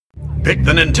Pick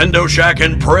the Nintendo Shack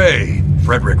and pray.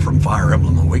 Frederick from Fire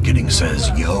Emblem Awakening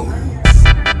says, yo.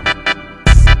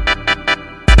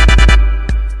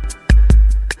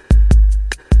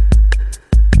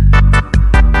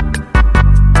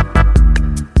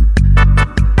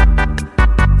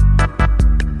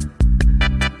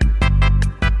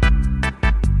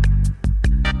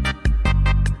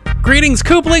 Greetings,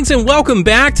 Kooplings, and welcome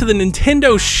back to the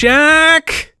Nintendo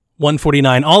Shack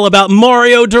 149, all about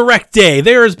Mario Direct Day.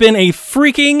 There has been a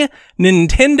freaking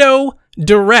Nintendo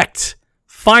Direct.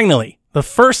 Finally, the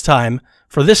first time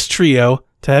for this trio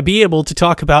to be able to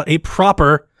talk about a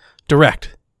proper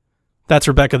Direct. That's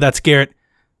Rebecca, that's Garrett.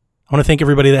 I want to thank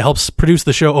everybody that helps produce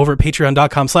the show over at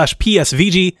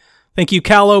patreon.com/PSVG. Thank you,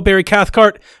 Callow, Barry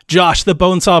Cathcart, Josh, the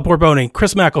Bonesaw Borboni,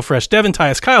 Chris McElfresh, Devin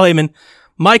Tyus, Kyle Heyman,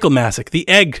 Michael Masick, The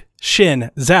Egg, Shin,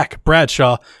 Zach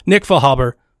Bradshaw, Nick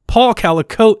Fahaber, Paul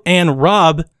Calicote, and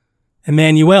Rob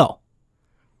Emanuel.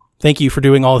 Thank you for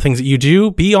doing all the things that you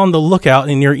do. Be on the lookout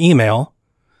in your email,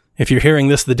 if you're hearing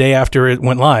this the day after it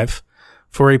went live,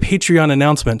 for a Patreon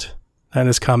announcement that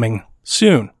is coming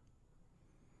soon.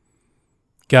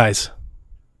 Guys.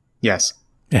 Yes.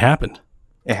 It happened.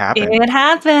 It happened. It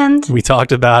happened. We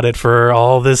talked about it for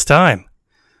all this time.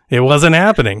 It wasn't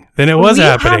happening. Then it was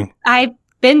happening. I've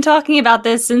been talking about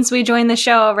this since we joined the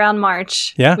show around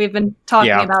March. Yeah. We've been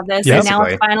talking about this, Yeah. and now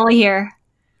it's finally here.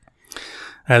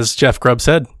 As Jeff Grubb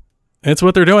said, it's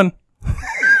what they're doing.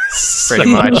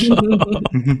 Pretty much.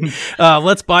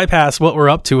 Let's bypass what we're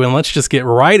up to and let's just get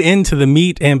right into the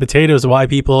meat and potatoes of why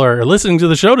people are listening to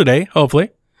the show today, hopefully.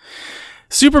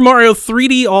 Super Mario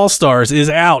 3D All-Stars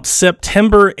is out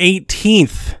September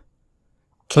 18th.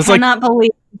 So Cannot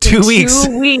believe 2 weeks.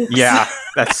 2 weeks. Yeah,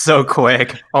 that's so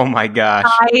quick. Oh my gosh.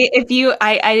 I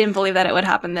didn't believe that it would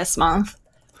happen this month.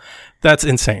 That's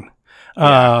insane.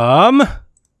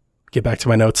 Get back to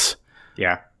my notes.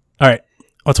 Yeah. All right,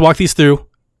 let's walk these through.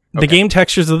 The game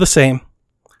textures are the same.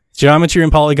 Geometry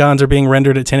and polygons are being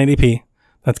rendered at 1080p.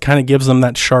 That kind of gives them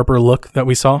that sharper look that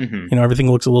we saw. Mm-hmm. You know,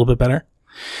 everything looks a little bit better.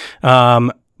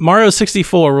 Mario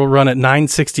 64 will run at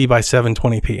 960 by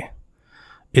 720p.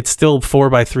 It's still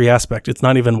 4:3 aspect. It's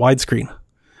not even widescreen.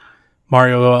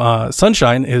 Mario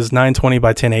Sunshine is 920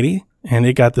 by 1080, and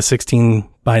it got the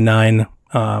 16:9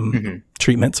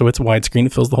 treatment, so it's widescreen.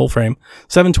 It fills the whole frame.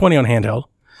 720 on handheld.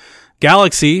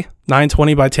 Galaxy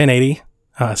 920 by 1080,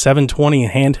 720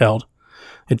 handheld.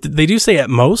 They do say at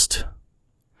most,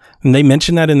 and they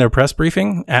mention that in their press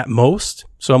briefing, at most.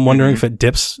 So I'm wondering if it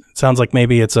dips. It sounds like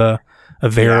maybe it's a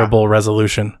variable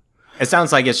resolution. It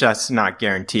sounds like it's just not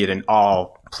guaranteed in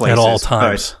all places. At all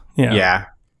times. Yeah.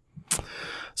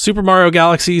 Super Mario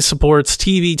Galaxy supports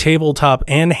TV, tabletop,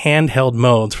 and handheld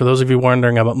modes. For those of you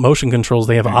wondering about motion controls,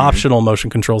 they have optional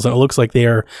motion controls, and it looks like they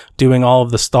are doing all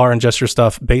of the star and gesture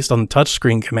stuff based on the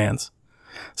touchscreen commands.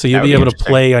 So you'll be able to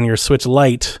play on your Switch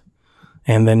Lite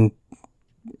and then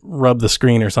rub the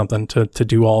screen or something to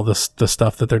do all the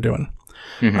stuff that they're doing.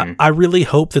 Mm-hmm. I really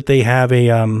hope that they have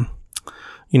a,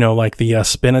 like the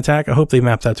spin attack. I hope they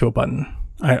map that to a button.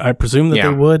 I presume that they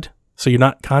would, so you're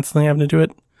not constantly having to do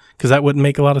it, because that wouldn't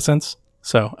make a lot of sense.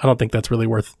 So I don't think that's really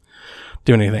worth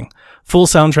doing anything. Full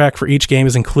soundtrack for each game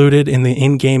is included in the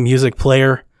in-game music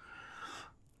player.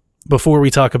 Before we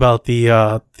talk about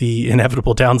the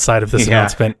inevitable downside of this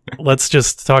announcement, let's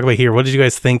just talk about here. What did you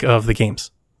guys think of the games?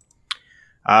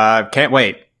 Can't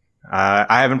wait.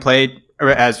 I haven't played,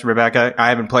 as Rebecca, I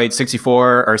haven't played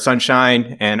 64 or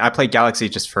Sunshine, and I played Galaxy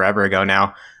just forever ago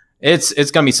now. It's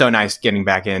going to be so nice getting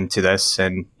back into this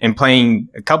and playing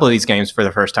a couple of these games for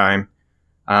the first time.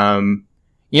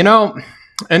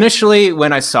 Initially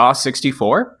when I saw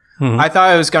 64, I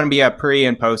thought it was going to be a pre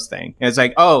and post thing. It's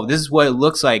like, oh, this is what it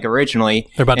looks like originally.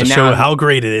 They're about to show how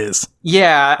great it is.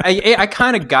 Yeah, I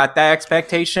kind of got that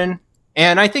expectation,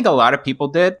 and I think a lot of people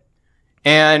did.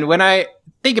 And when I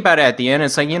think about it at the end,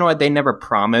 it's like, you know what? They never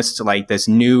promised like this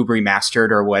new remastered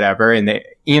or whatever. And they,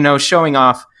 showing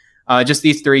off just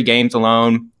these 3 games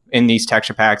alone in these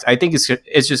texture packs, I think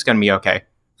it's just going to be okay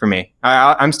for me.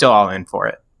 I'm still all in for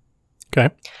it. Okay.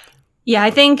 Yeah,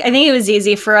 I think it was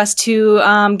easy for us to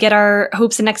get our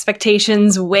hopes and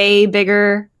expectations way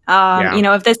bigger.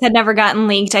 If this had never gotten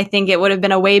leaked, I think it would have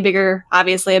been a bigger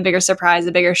surprise,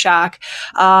 a bigger shock.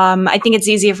 I think it's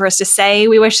easier for us to say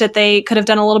we wish that they could have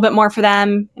done a little bit more for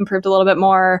them, improved a little bit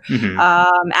more,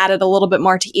 added a little bit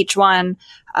more to each one.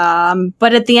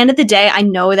 But at the end of the day, I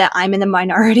know that I'm in the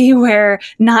minority where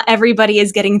not everybody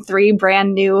is getting 3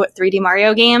 brand new 3D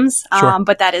Mario games. Sure.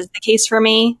 But that is the case for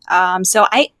me. So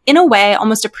I, in a way,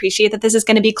 almost appreciate that this is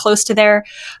going to be close to their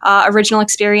original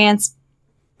experience.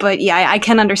 yeah, I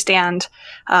can understand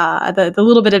the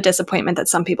little bit of disappointment that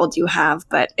some people do have,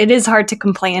 but it is hard to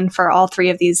complain for all three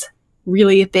of these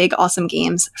really big, awesome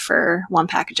games for one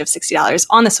package of $60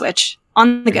 on the Switch,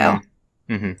 on the go.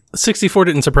 64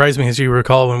 didn't surprise me, as you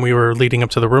recall, when we were leading up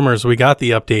to the rumors, we got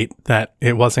the update that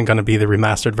it wasn't going to be the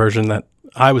remastered version that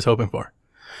I was hoping for.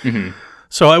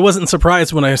 So I wasn't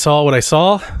surprised when I saw what I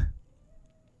saw.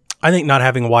 I think not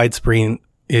having widescreen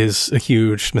is a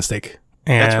huge mistake.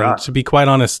 And to be quite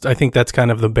honest, I think that's kind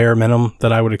of the bare minimum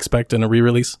that I would expect in a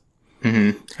re-release.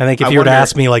 I think if you were to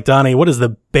ask me, like, Donnie, what is the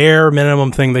bare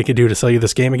minimum thing they could do to sell you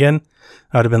this game again?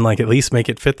 I would have been like, at least make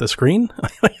it fit the screen.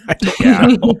 I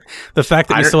don't know. The fact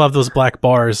that you still have those black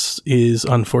bars is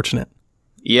unfortunate.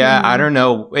 Yeah, I don't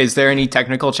know. Is there any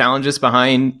technical challenges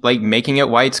behind like making it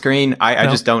widescreen? I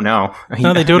just don't know.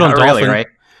 No, they do it on Dolphin. Really, right?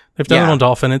 They've done it on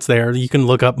Dolphin. It's there. You can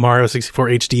look up Mario 64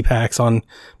 HD packs on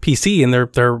PC, and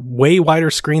they're way wider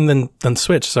screen than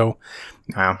Switch. So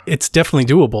it's definitely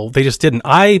doable. They just didn't.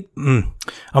 I'm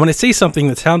going to say something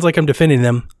that sounds like I'm defending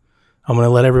them. I'm going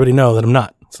to let everybody know that I'm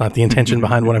not. It's not the intention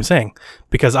behind what I'm saying,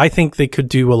 because I think they could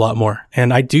do a lot more,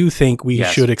 and I do think we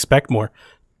should expect more.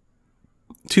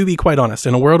 To be quite honest,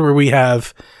 in a world where we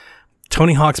have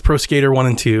Tony Hawk's Pro Skater 1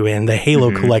 and 2 and the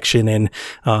Halo collection and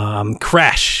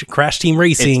Crash Team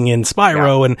Racing and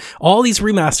Spyro and all these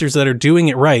remasters that are doing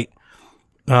it right,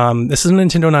 this is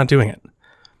Nintendo not doing it.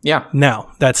 Yeah.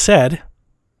 Now, that said,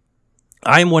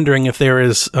 I'm wondering if there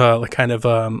is kind of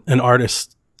an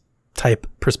artist type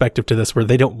perspective to this where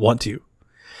they don't want to.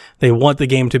 They want the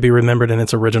game to be remembered in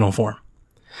its original form.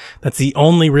 That's the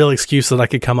only real excuse that I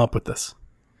could come up with this.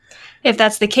 If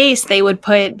that's the case, they would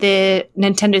put the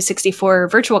Nintendo 64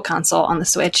 Virtual Console on the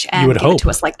Switch and give it to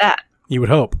us like that. You would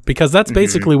hope, because that's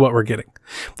basically what we're getting.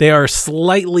 They are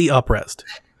slightly up-resed.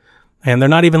 And they're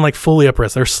not even like fully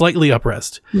up-resed. They're slightly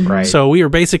up-resed. Right. So we are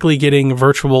basically getting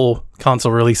Virtual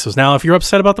Console releases. Now, if you're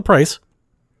upset about the price,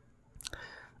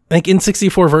 I think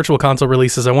N64 Virtual Console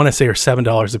releases, I want to say, are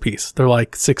 $7 a piece. They're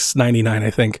like $6.99,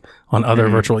 I think, on other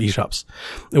virtual eShops.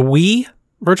 Wii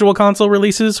Virtual Console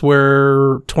releases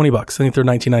were $20. I think they're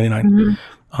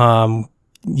 $19.99.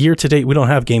 Year to date, we don't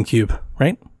have GameCube,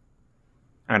 right?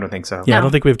 I don't think so. Yeah, I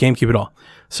don't think we have GameCube at all.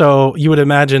 So you would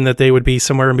imagine that they would be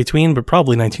somewhere in between, but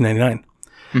probably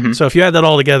 $19.99. So if you add that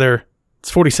all together,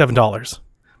 it's $47.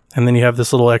 And then you have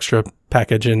this little extra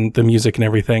package and the music and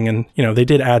everything. And, you know, they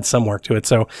did add some work to it.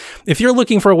 So if you're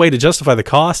looking for a way to justify the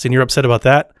cost and you're upset about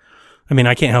that, I mean,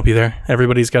 I can't help you there.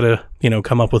 Everybody's got to, you know,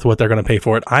 come up with what they're going to pay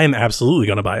for it. I am absolutely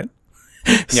going to buy it.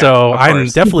 So I'm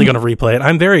definitely going to replay it.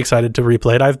 I'm very excited to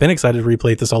replay it. I've been excited to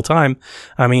replay it this whole time.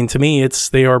 I mean, to me,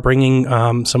 they are bringing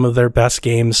some of their best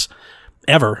games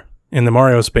ever in the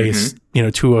Mario space, you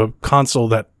know, to a console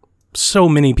that so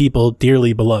many people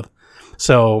dearly beloved.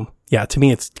 So yeah, to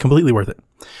me, it's completely worth it.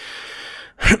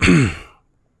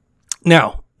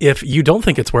 Now, if you don't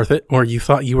think it's worth it, or you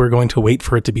thought you were going to wait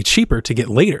for it to be cheaper to get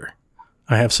later,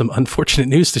 I have some unfortunate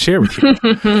news to share with you.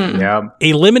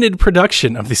 A limited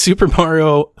production of the Super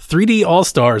Mario 3D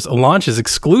All-Stars launches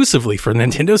exclusively for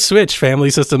Nintendo Switch family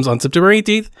systems on September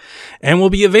 18th and will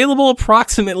be available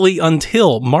approximately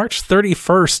until March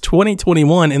 31st,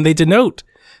 2021. And they denote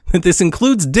that this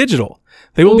includes digital.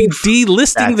 They will be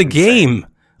delisting the game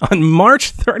on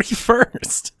March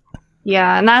 31st.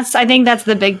 Yeah, and I think that's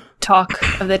the big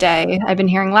talk of the day. I've been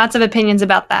hearing lots of opinions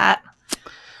about that.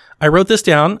 I wrote this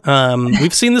down.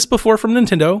 We've seen this before from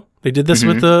Nintendo. They did this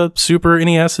with the Super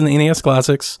NES and the NES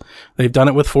Classics. They've done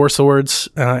it with Four Swords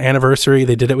Anniversary.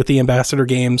 They did it with the Ambassador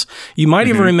games. You might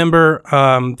even remember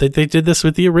that they did this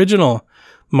with the original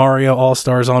Mario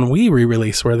All-Stars on Wii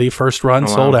re-release, where the first run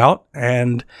sold out,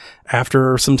 and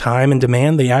after some time and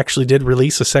demand, they actually did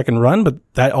release a second run, but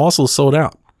that also sold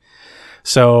out.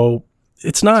 So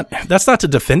that's not to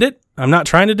defend it. I'm not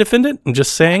trying to defend it. I'm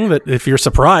just saying that if you're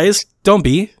surprised, don't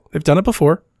be. They've done it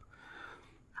before.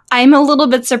 I'm a little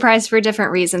bit surprised for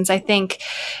different reasons. I think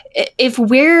if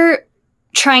we're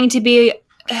trying to be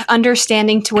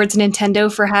understanding towards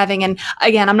Nintendo for having, and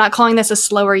again, I'm not calling this a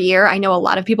slower year. I know a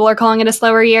lot of people are calling it a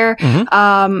slower year.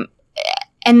 And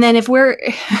then if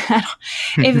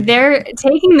they're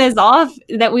taking this off,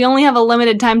 that we only have a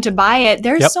limited time to buy it,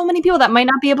 there's so many people that might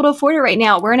not be able to afford it right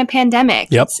now. We're in a pandemic.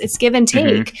 It's give and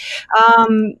take.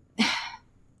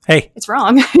 Hey, it's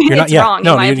wrong. It's wrong.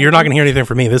 No, you're not going to hear anything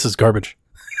from me. This is garbage.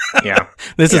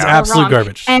 This is absolute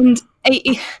garbage. And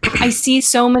I see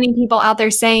so many people out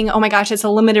there saying, oh my gosh, it's a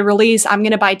limited release. I'm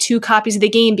going to buy 2 copies of the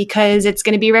game because it's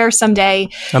going to be rare someday.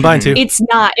 I'm buying 2. It's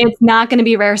not going to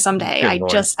be rare someday.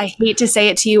 I hate to say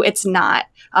it to you. It's not.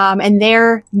 And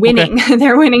they're winning.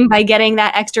 They're winning by getting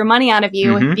that extra money out of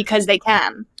you because they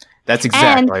can. That's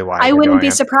exactly why. I wouldn't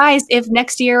be surprised if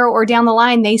next year or down the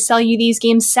line they sell you these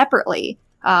games separately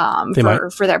for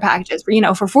their packages, for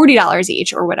 $40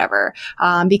 each or whatever,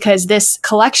 because this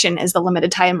collection is the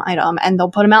limited time item, and they'll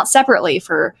put them out separately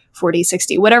for 40,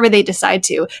 60, whatever they decide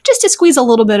to, just to squeeze a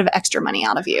little bit of extra money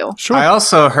out of you. Sure. I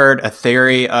also heard a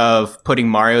theory of putting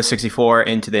Mario 64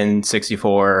 into the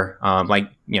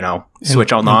N64,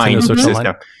 Switch Online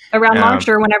system. Around launch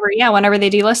or whenever they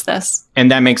delist this. And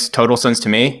that makes total sense to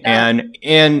me. Yeah.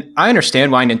 And I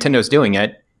understand why Nintendo's doing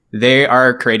it. They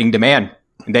are creating demand.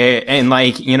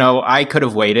 I could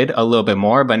have waited a little bit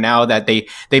more, but now that they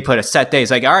put a set day,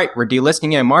 it's like, all right, we're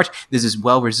delisting it in March. This is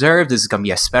well reserved. This is going to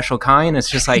be a special kind. It's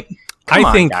just like, come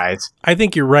on, guys. I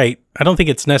think you're right. I don't think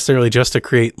it's necessarily just to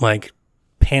create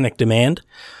panic demand.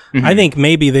 Mm-hmm. I think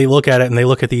maybe they look at it and they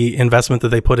look at the investment that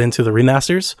they put into the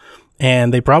remasters,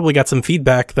 and they probably got some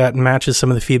feedback that matches some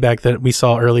of the feedback that we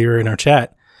saw earlier in our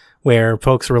chat, where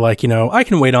folks were like, I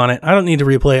can wait on it. I don't need to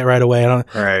replay it right away.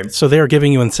 Right. So they're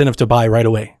giving you incentive to buy right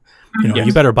away.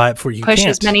 You better buy it before you push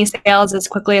as many sales as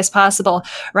quickly as possible.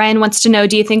 Ryan wants to know,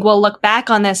 do you think we'll look back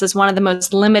on this as one of the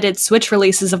most limited Switch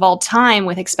releases of all time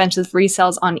with expensive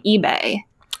resales on eBay?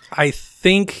 I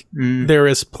think there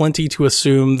is plenty to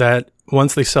assume that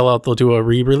once they sell out, they'll do a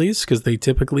re-release, because they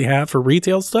typically have for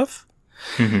retail stuff.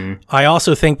 Mm-hmm. I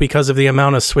also think because of the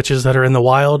amount of Switches that are in the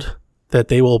wild, that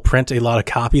they will print a lot of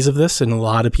copies of this, and a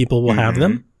lot of people will have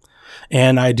them.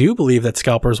 And I do believe that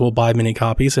scalpers will buy many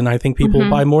copies, and I think people will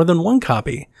buy more than one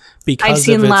copy. Because I've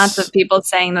seen lots of people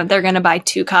saying that they're going to buy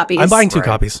 2 copies. I'm buying 2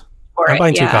 copies. I'm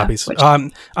buying 2 copies.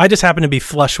 I just happen to be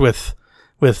flush with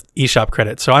eShop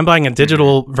credit. So I'm buying a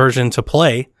digital version to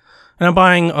play, and I'm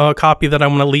buying a copy that I'm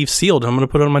going to leave sealed, and I'm going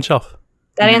to put it on my shelf.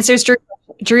 That answers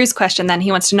Drew's question then.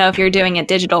 He wants to know if you're doing it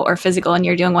digital or physical, and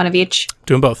you're doing one of each.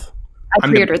 Doing both. I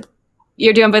pre-ordered.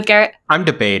 You're doing both, Garrett? I'm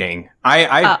debating.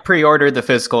 I pre-ordered the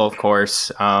physical, of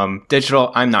course.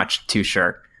 Digital, I'm not too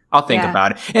sure. I'll think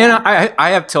about it. And I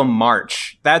have till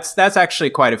March. That's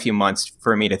actually quite a few months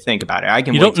for me to think about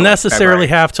it. You don't necessarily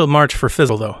have till March for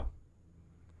physical, though.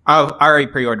 I already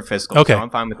pre-ordered physical, so I'm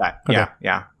fine with that. Okay.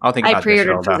 Yeah. I'll think about it. I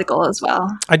pre-ordered physical as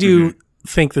well. I do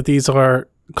think that these are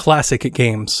classic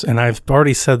games, and I've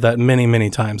already said that many, many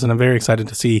times, and I'm very excited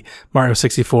to see Mario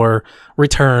 64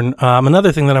 return.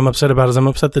 Another thing that I'm upset about is I'm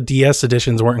upset the DS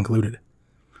editions weren't included.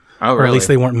 Oh, really? Or at least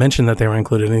they weren't mentioned that they were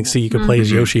included, and you could play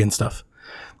as Yoshi and stuff.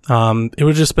 It would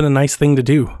have just been a nice thing to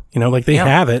do. They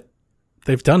have it.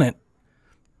 They've done it.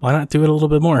 Why not do it a little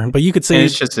bit more? But you could say... And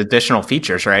it's just additional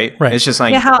features, right? Right. It's just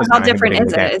like... how different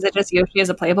is it? Is it just Yoshi as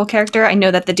a playable character? I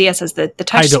know that the DS has the touch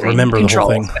screen. I don't remember the whole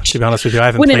thing, to be honest with you. I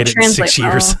haven't played it in 6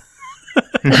 years.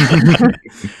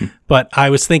 But I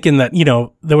was thinking that,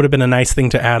 there would have been a nice thing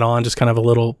to add on, just kind of a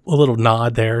little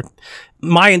nod there.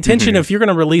 My intention, if you're going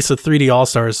to release a 3D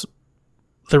All-Stars,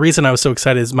 the reason I was so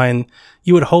excited is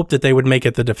you would hope that they would make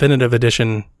it the definitive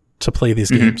edition to play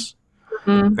these games.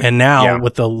 And now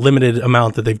with the limited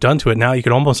amount that they've done to it, now you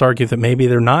could almost argue that maybe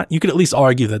they're not. You could at least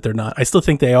argue that they're not. I still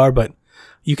think they are, but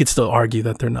you could still argue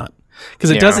that they're not.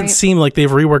 Because it doesn't seem like they've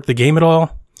reworked the game at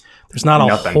all. There's not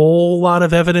a whole lot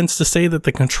of evidence to say that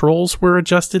the controls were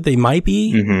adjusted. They might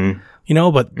be,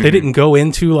 but they didn't go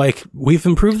into we've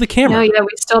improved the camera. No,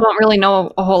 we still don't really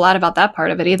know a whole lot about that part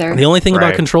of it either. The only thing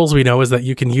about controls we know is that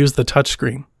you can use the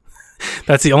touchscreen.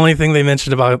 That's the only thing they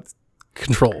mentioned about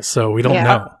controls, so we don't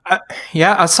know.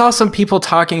 I saw some people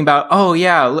talking about,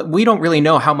 we don't really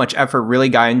know how much effort really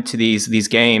got into these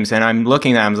games, and I'm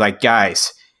looking at them, I was like,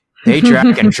 guys, they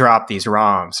drag and drop these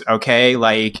ROMs, okay?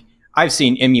 I've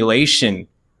seen emulation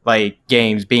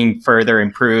games being further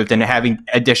improved and having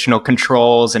additional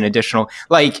controls and additional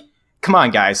come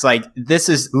on, guys, this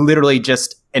is literally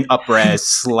just an up-res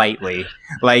slightly.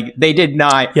 They did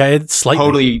not it's slightly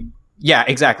totally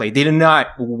exactly. They did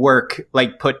not work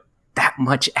put that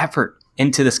much effort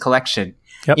into this collection.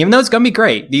 Yep. Even though it's gonna be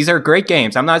great. These are great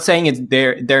games. I'm not saying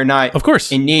they're not of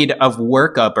course in need of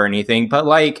workup or anything, but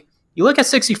you look at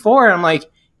 64 and I'm like,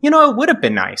 it would have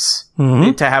been nice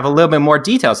to have a little bit more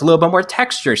details, a little bit more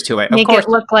textures to it. Make it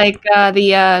look like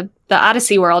the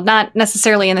Odyssey world, not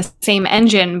necessarily in the same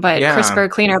engine, but crisper,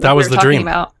 cleaner. That was the dream.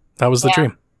 About. That was the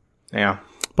dream. Yeah.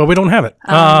 But we don't have it.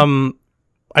 I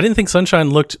didn't think Sunshine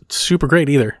looked super great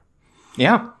either.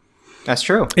 Yeah, that's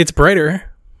true. It's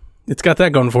brighter. It's got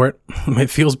that going for it. It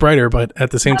feels brighter, but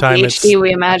at the same time, the HD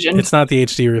we imagine. It's not the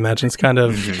HD we imagine. It's kind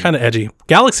of edgy.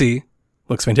 Galaxy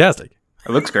looks fantastic.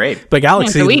 It looks great. But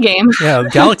Galaxy, the Wii game.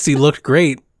 Galaxy looked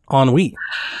great on Wii.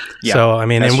 Yeah, so I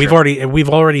mean, and we've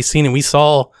already seen, and we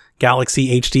saw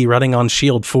Galaxy HD running on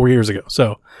Shield 4 years ago.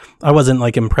 So I wasn't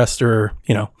like impressed or,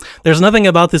 there's nothing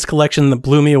about this collection that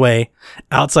blew me away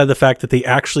outside the fact that they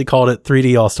actually called it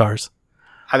 3D All-Stars.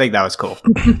 I think that was cool.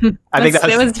 I think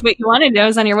that was what you wanted. It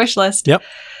was on your wish list. Yep.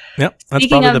 That's Speaking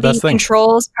probably of the best thing.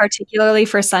 Controls, particularly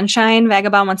for Sunshine,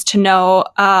 Vagabond wants to know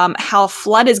how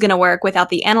Flood is going to work without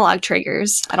the analog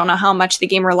triggers. I don't know how much the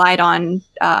game relied on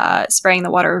spraying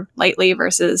the water lightly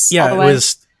versus all the way.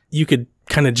 You could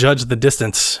kind of judge the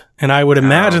distance, and I would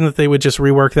imagine that they would just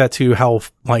rework that to how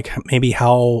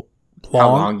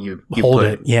long you hold put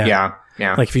it. Yeah.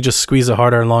 Yeah. If you just squeeze it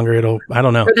harder and longer, I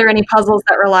don't know. Were there any puzzles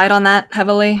that relied on that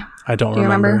heavily? I don't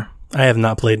remember. I have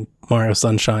not played Mario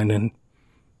Sunshine in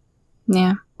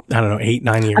I don't know,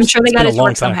 8-9 years. I'm sure they got it to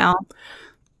work somehow.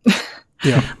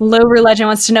 Yeah. Lover Legend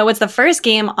wants to know what's the first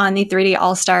game on the 3D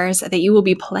All-Stars that you will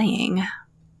be playing?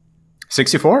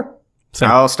 64. So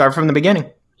I'll start from the beginning.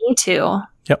 Me too.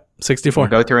 Yep, 64. We'll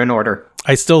go through in order.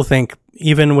 I still think,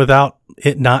 even without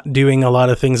it not doing a lot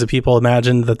of things that people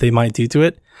imagined that they might do to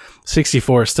it,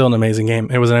 64 is still an amazing game.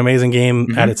 It was an amazing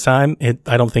game at its time.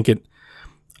 I don't think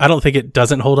it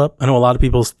doesn't hold up. I know a lot of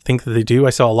people think that they do. I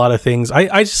saw a lot of things.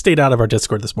 I just stayed out of our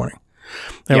Discord this morning.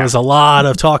 There was a lot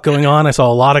of talk going on. I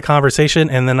saw a lot of conversation,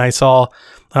 and then I saw,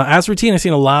 as routine, I've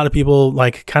seen a lot of people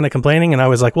like kind of complaining, and I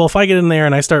was like, well, if I get in there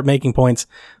and I start making points,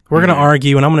 we're going to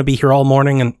argue, and I'm going to be here all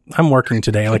morning, and I'm working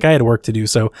today. Like, I had work to do,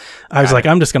 so I was like,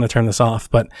 I'm just going to turn this off.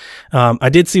 But I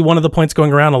did see one of the points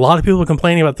going around. A lot of people were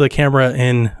complaining about the camera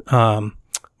in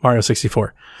Mario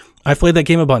 64. I've played that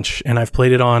game a bunch, and I've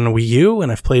played it on Wii U, and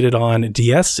I've played it on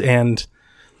DS, and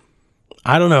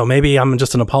I don't know, maybe I'm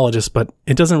just an apologist, but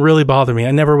it doesn't really bother me.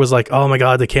 I never was like, oh my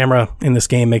God, the camera in this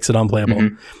game makes it unplayable.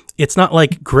 It's not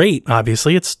like great,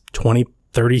 obviously. It's 20,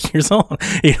 30 years old.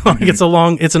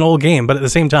 It's an old game, but at the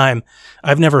same time,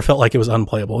 I've never felt like it was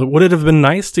unplayable. Would it have been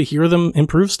nice to hear them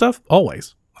improve stuff?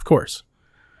 Always, of course.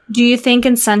 Do you think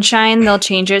in Sunshine they'll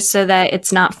change it so that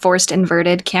it's not forced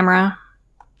inverted camera?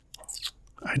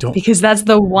 I don't. Because that's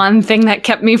the one thing that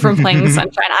kept me from playing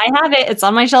Sunshine. I have it. It's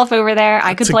on my shelf over there.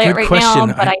 I could play it right now,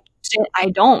 but I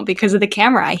don't because of the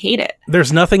camera. I hate it.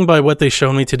 There's nothing by what they've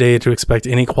shown me today to expect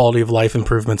any quality of life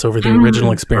improvements over the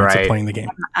original experience of playing the game.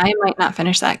 I might not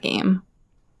finish that game.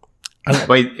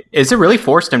 Wait, is it really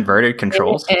forced inverted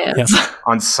controls? It is. Yeah.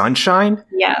 On Sunshine?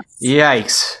 Yes.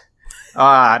 Yikes.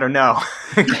 I don't know.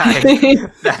 Guys,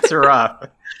 that's rough.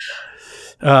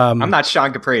 I'm not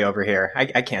Sean Capri over here. I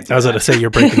can't do that. I was going to say, you're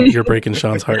breaking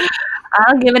Sean's heart.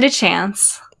 I'll give it a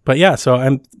chance. But yeah, so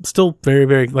I'm still very,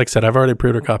 very, like I said, I've already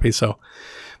pre-ordered copies, so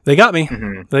they got me.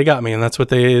 They got me, and that's what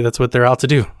they're out to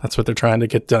do. That's what they're trying to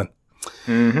get done.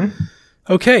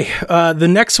 Okay, the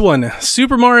next one,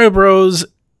 Super Mario Bros.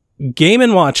 Game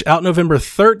 & Watch, out November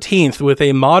 13th with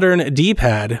a modern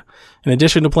D-pad. In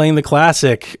addition to playing the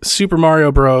classic Super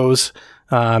Mario Bros.,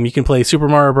 you can play Super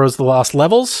Mario Bros. The Lost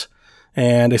Levels,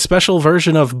 and a special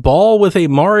version of Ball with a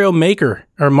Mario Maker,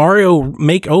 or Mario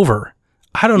Makeover.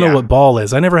 I don't know what Ball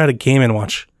is. I never had a Game &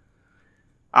 Watch.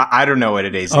 I don't know what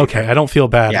it is. Okay, I don't feel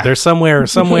bad. Yeah. There's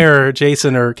somewhere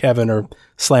Jason or Kevin are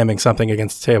slamming something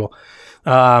against the table.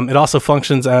 It also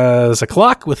functions as a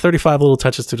clock with 35 little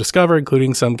touches to discover,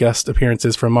 including some guest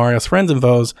appearances from Mario's friends and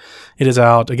foes. It is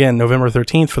out, again, November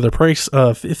 13th for the price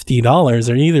of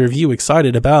 $50. Are either of you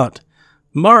excited about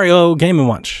Mario Game &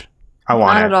 Watch? I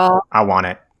want Not it. At all. I want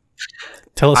it.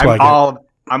 Tell us why.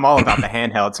 I'm all about the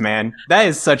handhelds, man. That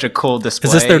is such a cool display.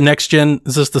 Is this their next gen?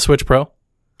 Is this the Switch Pro?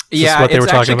 Yeah, it's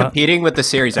actually competing with the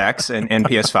Series X and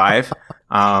PS5.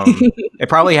 It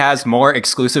probably has more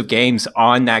exclusive games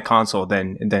on that console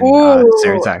than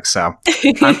Series X. So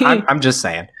I'm just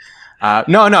saying.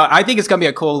 No, I think it's gonna be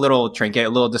a cool little trinket, a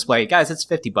little display. Guys, it's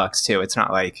 $50 too. It's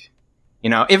not like,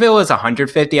 if it was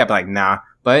 $150, I'd be like, nah.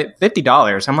 But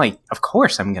 $50, I'm like, of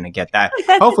course I'm gonna get that.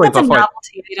 Hopefully, that's a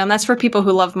novelty item. That's for people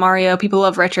who love Mario, people who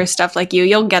love retro stuff like you.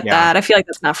 You'll get that. I feel like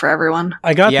that's not for everyone.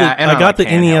 I got the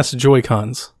NES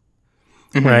Joy-Cons.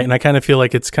 Right, and I kind of feel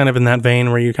like it's kind of in that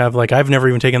vein where you have like, I've never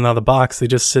even taken them out of the box; they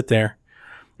just sit there.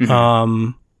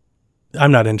 I'm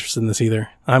not interested in this either.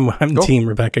 I'm cool. Team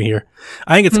Rebecca here.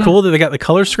 I think it's cool that they got the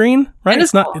color screen. Right,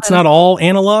 it's not all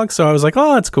analog, so I was like,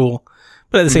 oh, that's cool.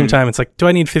 But at the same time, it's like, do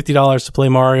I need $50 to play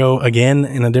Mario again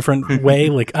in a different way?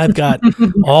 Like, I've got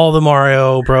all the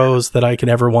Mario Bros that I could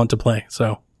ever want to play.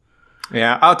 So.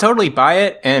 Yeah, I'll totally buy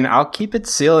it, and I'll keep it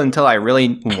sealed until I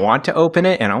really want to open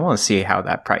it, and I want to see how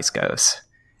that price goes.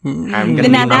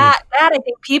 That I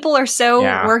think people are so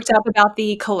worked up about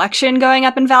the collection going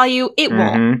up in value. It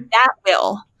won't.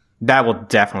 That will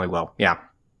definitely will. Yeah.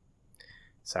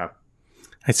 So.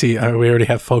 I see. We already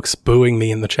have folks booing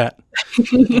me in the chat.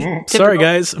 Sorry,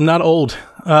 guys. I'm not old.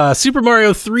 Super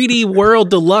Mario 3D World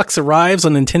Deluxe arrives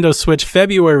on Nintendo Switch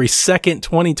February 2nd,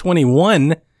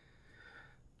 2021.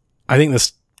 I think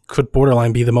this could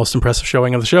borderline be the most impressive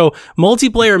showing of the show.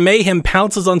 Multiplayer mayhem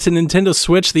pounces onto Nintendo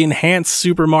Switch. The enhanced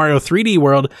Super Mario 3D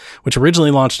World, which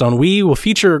originally launched on Wii, will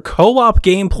feature co-op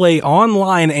gameplay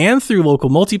online and through local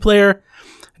multiplayer.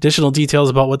 Additional details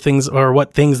about what things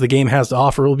the game has to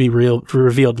offer will be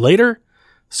revealed later.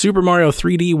 Super Mario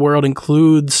 3D World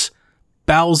includes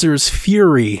Bowser's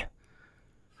Fury.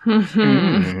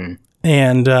 And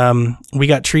we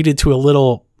got treated to a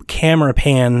little camera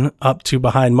pan up to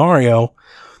behind Mario,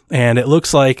 and it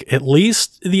looks like at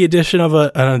least the addition of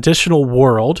an additional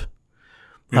world.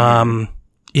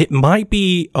 It might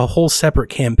be a whole separate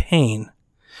campaign,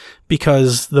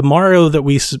 because the Mario that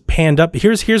we panned up,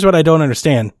 here's what I don't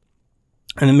understand.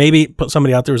 And maybe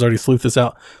somebody out there has already sleuthed this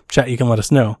out. Chat, you can let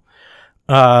us know.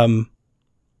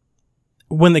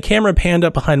 When the camera panned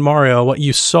up behind Mario, what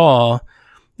you saw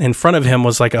in front of him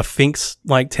was like a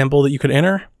Sphinx-like temple that you could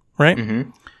enter, right?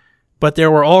 Mm-hmm. But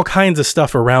there were all kinds of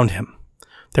stuff around him.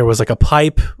 There was like a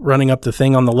pipe running up the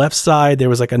thing on the left side. There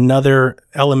was like another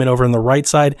element over on the right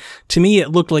side. To me,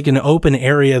 it looked like an open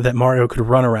area that Mario could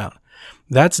run around.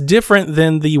 That's different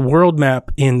than the world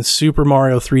map in Super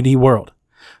Mario 3D World.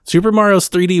 Super Mario's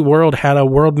 3D World had a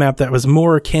world map that was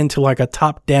more akin to like a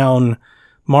top-down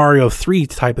Mario 3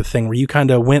 type of thing, where you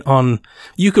kind of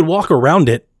you could walk around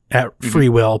it at free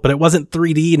will, but it wasn't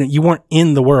 3D and you weren't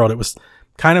in the world. It was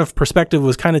perspective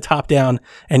was kind of top down,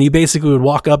 and you basically would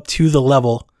walk up to the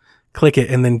level, click it,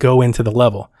 and then go into the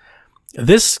level.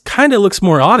 This kind of looks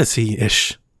more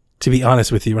Odyssey-ish, to be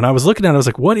honest with you. And I was looking at it, I was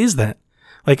like, what is that?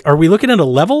 Like, are we looking at a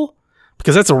level?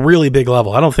 Because that's a really big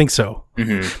level. I don't think so.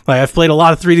 Mm-hmm. Like, I've played a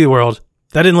lot of 3D World.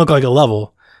 That didn't look like a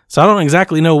level. So I don't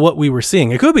exactly know what we were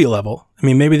seeing. It could be a level. I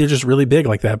mean, maybe they're just really big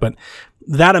like that, but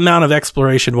that amount of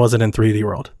exploration wasn't in 3D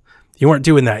World. You weren't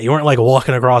doing that. You weren't like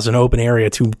walking across an open area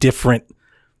to different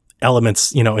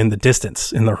elements, in the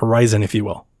distance, in the horizon, if you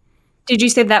will. Did you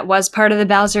say that was part of the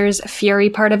Bowser's Fury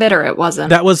part of it, or it wasn't?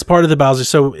 That was part of the Bowser.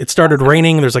 So it started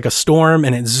raining. There's like a storm,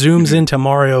 and it zooms into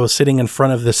Mario sitting in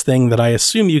front of this thing that I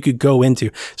assume you could go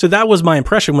into. So that was my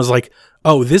impression, was like,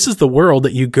 oh, this is the world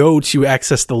that you go to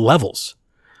access the levels.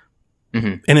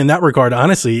 Mm-hmm. And in that regard,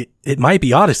 honestly, it might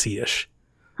be Odyssey-ish.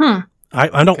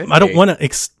 I don't want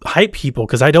to hype people,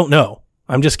 because I don't know.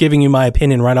 I'm just giving you my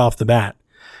opinion right off the bat.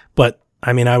 But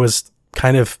I mean, I was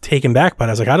kind of taken back by it.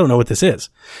 I was like, I don't know what this is.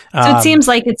 So it seems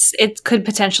like it could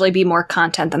potentially be more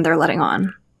content than they're letting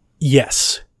on.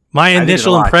 Yes. My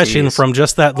initial impression from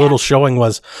just that little showing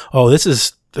was, oh, this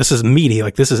is meaty.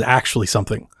 Like, this is actually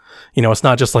something. It's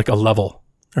not just like a level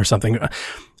or something.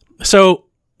 So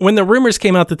when the rumors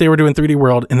came out that they were doing 3D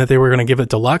World and that they were going to give it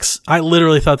deluxe, I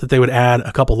literally thought that they would add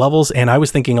a couple levels, and I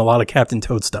was thinking a lot of Captain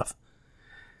Toad stuff.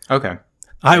 Okay.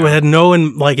 I had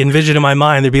envisioned in my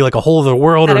mind there'd be like a whole other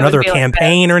world or another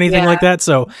campaign or anything like that.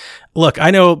 So, look,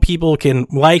 I know people can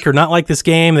like or not like this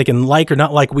game. They can like or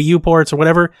not like Wii U ports or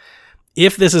whatever.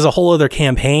 If this is a whole other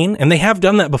campaign, and they have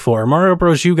done that before, Mario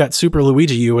Bros. U got Super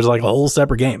Luigi U was like a whole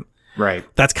separate game. Right.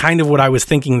 That's kind of what I was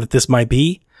thinking that this might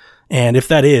be. And if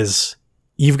that is,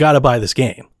 you've got to buy this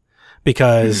game,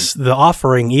 because the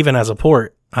offering, even as a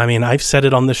port, I mean, I've said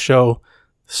it on this show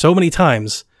so many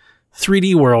times,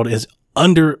 3D World is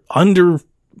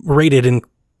underrated and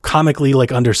comically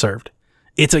underserved.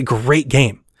 It's a great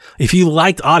game. If you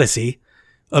liked Odyssey,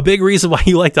 a big reason why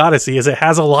you liked Odyssey is it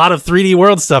has a lot of 3D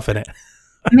World stuff in it.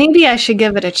 Maybe I should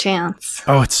give it a chance.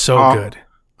 Oh, it's so good.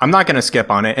 I'm not going to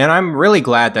skip on it. And I'm really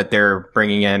glad that they're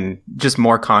bringing in just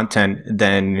more content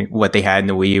than what they had in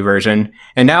the Wii U version.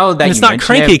 And now that it's not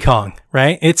Cranky Kong,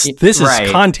 right? This is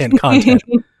content.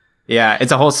 Yeah,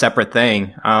 it's a whole separate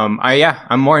thing.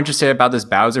 I'm more interested about this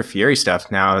Bowser Fury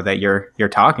stuff now that you're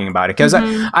talking about it, because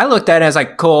I looked at it as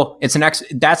like, cool. It's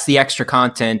that's the extra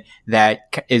content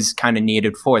that is kind of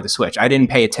needed for the Switch. I didn't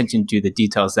pay attention to the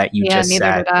details that you just said. Yeah,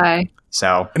 neither did I.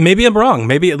 So maybe I'm wrong.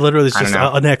 Maybe it literally is just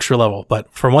an extra level.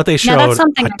 But from what they showed, that's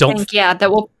something I think,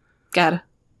 that will get.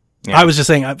 Yeah. I was just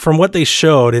saying, from what they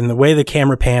showed and the way the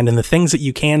camera panned and the things that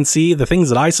you can see, the things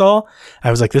that I saw, I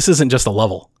was like, this isn't just a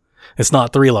level. It's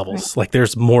not 3 levels. Like,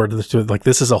 there's more to it. Like,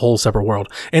 this is a whole separate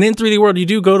world. And in 3D World, you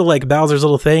do go to like Bowser's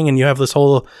little thing, and you have this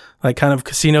whole like kind of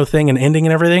casino thing and ending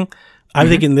and everything. I'm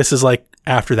thinking this is like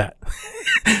after that.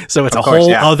 So it's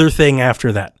other thing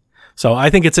after that. So I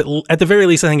think it's at the very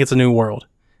least, I think it's a new world.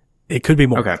 It could be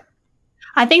more. Okay.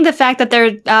 I think the fact that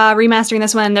they're remastering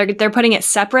this one, they're putting it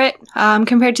separate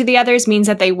compared to the others, means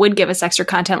that they would give us extra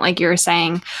content, like you were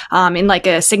saying, in like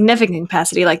a significant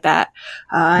capacity like that.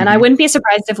 And I wouldn't be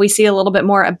surprised if we see a little bit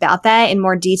more about that in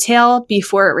more detail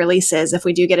before it releases. If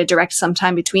we do get a direct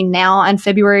sometime between now and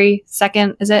February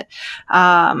 2nd, is it?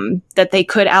 That they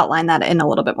could outline that in a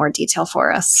little bit more detail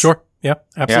for us. Sure. Yeah,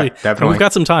 absolutely. Yeah, definitely. And we've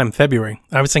got some time. February.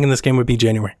 I was thinking this game would be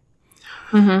January.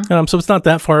 Mm-hmm. So it's not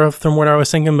that far off from what I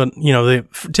was thinking, but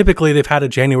typically they've had a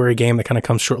January game that kind of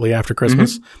comes shortly after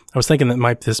Christmas. I was thinking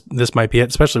that this might be it,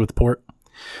 especially with the port.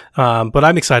 But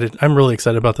I'm excited. I'm really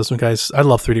excited about this one, guys. I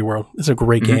love 3D World. It's a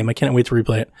great game. I can't wait to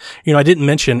replay it. I didn't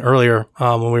mention earlier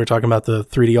when we were talking about the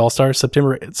 3D All-Stars,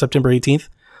 September 18th,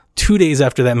 2 days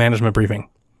after that management briefing.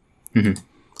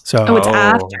 So it's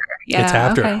after. Yeah, it's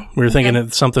after. Okay. We were thinking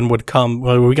that something would come.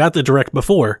 Well, we got the direct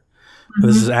before.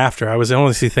 This is after. I was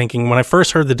honestly thinking when I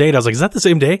first heard the date, I was like, is that the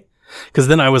same day? Because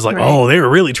then I was like, oh, they were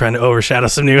really trying to overshadow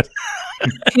some news.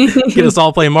 Get us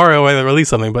all playing Mario when they release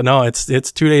something. But no, it's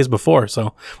 2 days before.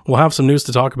 So we'll have some news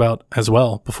to talk about as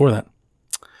well before that.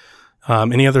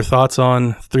 Any other thoughts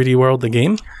on 3D World, the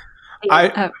game?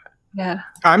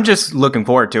 I'm just looking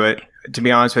forward to it, to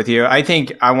be honest with you. I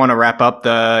think I want to wrap up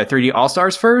the 3D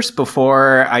All-Stars first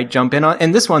before I jump in on,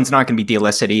 and this one's not going to be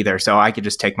delisted either, so I could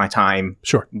just take my time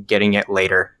getting it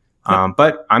later.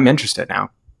 But I'm interested now.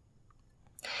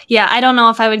 Yeah, I don't know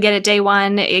if I would get it day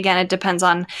one. Again, it depends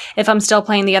on if I'm still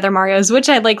playing the other Marios, which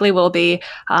I likely will be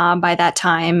by that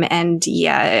time, and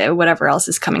whatever else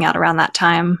is coming out around that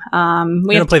time.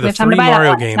 We have to play the 3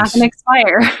 Mario games. It's not going to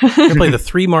expire. We're going to play the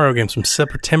 3 Mario games from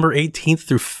September 18th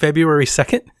through February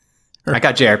 2nd. I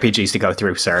got JRPGs to go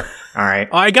through, sir. All right.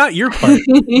 Oh, I got your part.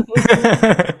 You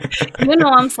know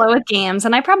I'm slow with games,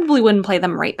 and I probably wouldn't play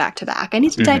them right back to back. I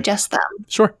need to digest them.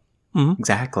 Sure.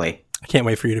 Exactly. I can't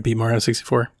wait for you to beat Mario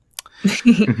 64.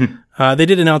 They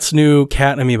did announce new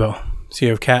Cat Amiibo. So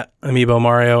you have Cat Amiibo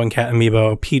Mario and Cat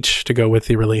Amiibo Peach to go with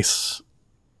the release.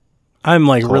 I'm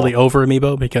really over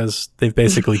Amiibo because they've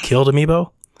basically killed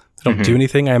Amiibo. They don't do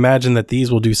anything. I imagine that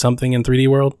these will do something in 3D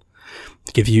World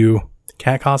to give you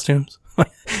cat costumes.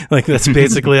 That's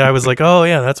basically, I was like, oh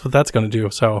yeah, that's what that's going to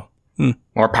do. So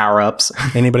more power-ups.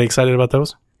 Anybody excited about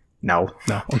those? No.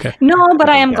 Okay. No, but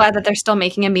I am glad that they're still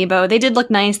making Amiibo. They did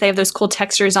look nice. They have those cool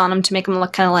textures on them to make them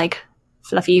look kind of like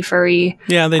fluffy, furry.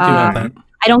 Yeah, they do have that.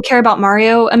 I don't care about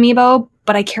Mario Amiibo,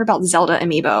 but I care about Zelda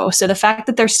Amiibo. So the fact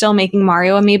that they're still making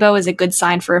Mario Amiibo is a good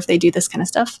sign for if they do this kind of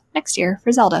stuff next year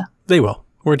for Zelda. They will.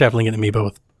 We're definitely getting Amiibo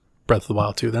with Breath of the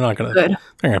Wild too. They're not going to. They're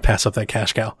going to pass up that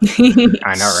cash cow.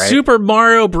 I know, right? Super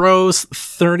Mario Bros.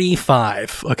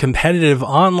 35, a competitive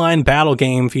online battle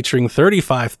game featuring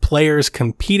 35 players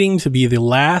competing to be the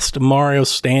last Mario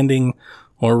standing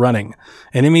or running.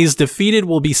 Enemies defeated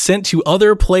will be sent to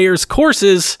other players'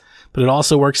 courses, but it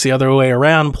also works the other way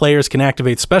around. Players can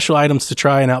activate special items to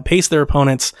try and outpace their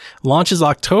opponents. Launches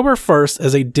October 1st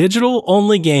as a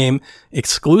digital-only game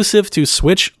exclusive to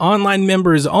Switch Online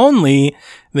members only.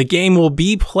 The game will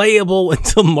be playable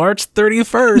until March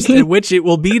 31st, at which it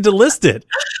will be delisted.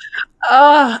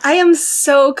 I am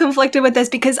so conflicted with this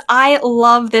because I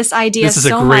love this idea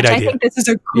so much. I think this is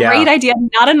a great idea.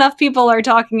 Not enough people are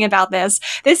talking about this.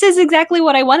 This is exactly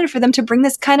what I wanted for them to bring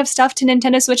this kind of stuff to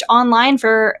Nintendo Switch Online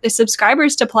for the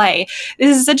subscribers to play.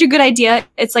 This is such a good idea.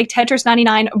 It's like Tetris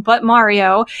 99, but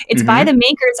Mario. It's by the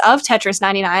makers of Tetris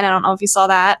 99. I don't know if you saw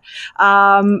that.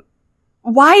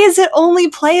 Why is it only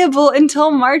playable until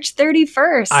March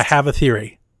 31st? I have a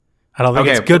theory. I don't think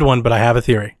it's a good one, but I have a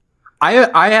theory.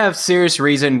 I have serious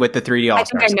reason with the 3D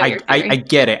All-Stars. I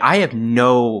get it. I have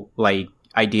no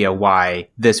idea why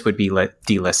this would be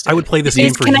delisted. I would play this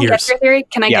game for years. Can I guess your theory?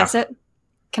 Can I guess it?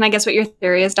 Can I guess what your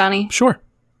theory is, Donnie? Sure.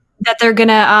 That they're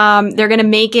gonna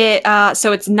make it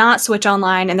so it's not Switch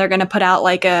Online, and they're gonna put out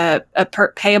like a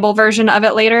payable version of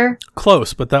it later.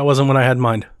 Close, but that wasn't what I had in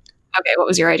mind. Okay, what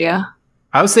was your idea?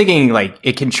 I was thinking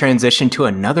it can transition to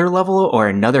another level or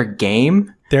another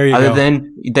game. There you go. Other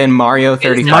than Mario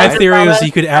 35. My theory was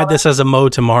you could add this as a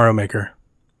mode to Mario Maker.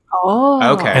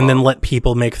 Oh. Okay. And then let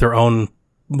people make their own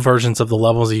versions of the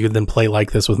levels that you could then play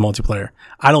like this with multiplayer.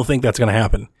 I don't think that's going to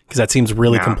happen because that seems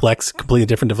really complex, completely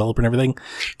different developer and everything.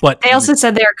 But they also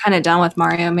said they were kind of done with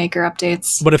Mario Maker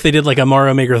updates. But if they did like a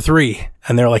Mario Maker 3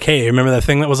 and they're like, hey, remember that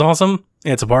thing that was awesome?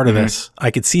 Yeah, it's a part of this.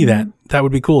 I could see that. That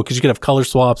would be cool because you could have color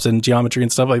swaps and geometry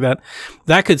and stuff like that.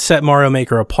 That could set Mario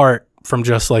Maker apart from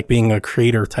just like being a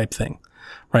creator type thing,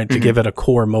 right? To give it a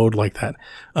core mode like that.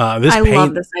 I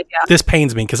love this idea. This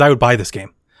pains me because I would buy this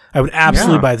game. I would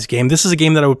absolutely buy this game. This is a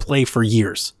game that I would play for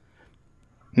years.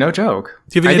 No joke.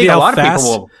 Do you have any idea how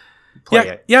fast play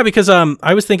it. Yeah, because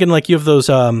I was thinking like you have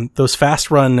those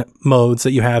fast run modes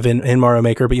that you have in Mario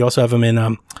Maker, but you also have them in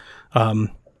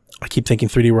I keep thinking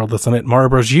 3D World. That's on it. Mario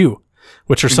Bros. U,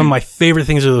 which are some of my favorite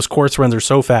things. Are those course runs are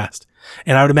so fast,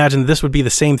 and I would imagine this would be the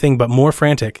same thing but more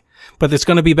frantic. But it's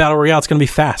going to be Battle Royale. It's going to be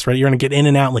fast, right? You're going to get in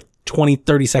and out in like 20,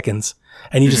 30 seconds,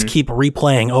 and you just keep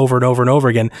replaying over and over and over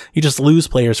again. You just lose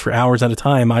players for hours at a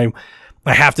time. I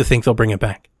have to think they'll bring it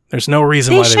back. There's no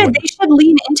reason why they wouldn't. They should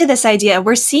lean into this idea.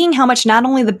 We're seeing how much not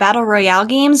only the Battle Royale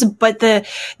games, but the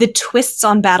twists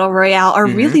on Battle Royale are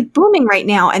really booming right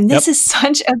now. And this is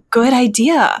such a good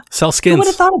idea. Sell skins. Who would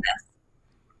have thought of this?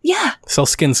 Yeah. Sell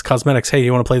skins, cosmetics. Hey,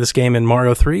 you want to play this game in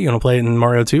Mario 3? You want to play it in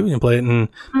Mario 2? You want to play it in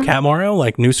Cat Mario,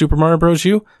 like New Super Mario Bros.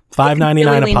 U?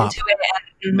 $5.99 a pop.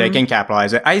 They can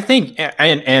capitalize it. I think,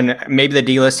 and maybe the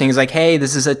delisting is like, hey,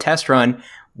 this is a test run.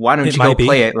 Why don't you go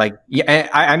play it? Like, yeah,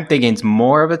 I'm thinking it's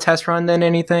more of a test run than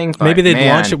anything. But maybe they'd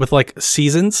launch it with like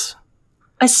seasons.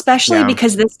 Especially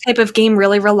because this type of game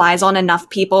really relies on enough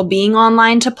people being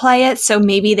online to play it. So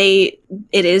maybe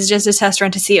it is just a test run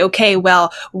to see, okay,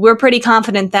 well, we're pretty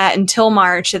confident that until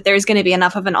March that there's going to be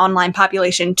enough of an online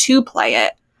population to play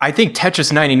it. I think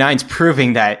Tetris 99 is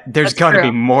proving that there's going to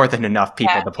be more than enough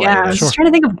people to play it. I this. was just trying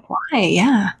to think of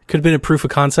why, Could have been a proof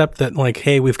of concept that like,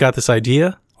 hey, we've got this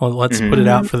idea. Well, let's put it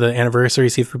out for the anniversary,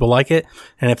 see if people like it.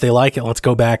 And if they like it, let's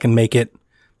go back and make it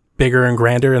bigger and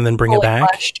grander and then bring it back.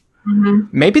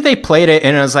 Maybe they played it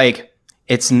and it was like,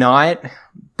 it's not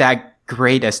that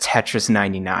great as Tetris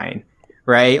 99,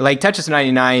 right? Like Tetris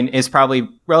 99 is probably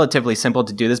relatively simple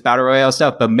to do this Battle Royale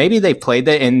stuff, but maybe they played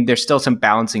it and there's still some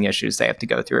balancing issues they have to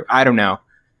go through. I don't know.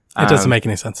 It doesn't make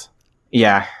any sense.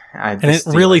 Yeah. And it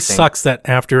really sucks that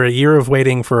after a year of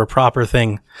waiting for a proper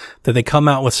thing, that they come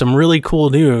out with some really cool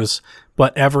news,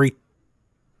 but every,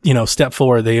 step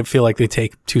forward, they feel like they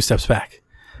take 2 steps back.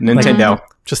 Nintendo. Like,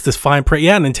 just this fine print.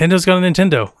 Yeah, Nintendo's got a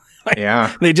Nintendo.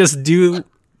 Yeah. They just do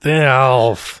the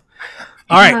elf.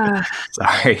 All right.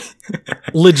 Sorry.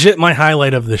 Legit my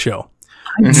highlight of the show.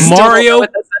 Mario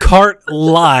Kart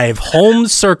Live Home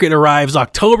Circuit arrives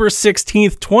October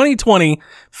 16th, 2020,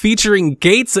 featuring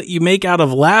gates that you make out of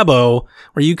Labo,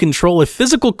 where you control a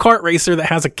physical kart racer that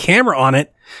has a camera on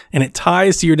it, and it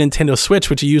ties to your Nintendo Switch,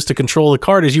 which you use to control the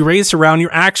kart as you race around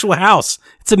your actual house.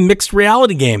 It's a mixed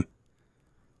reality game.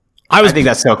 I think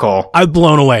that's so cool. I was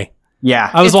blown away.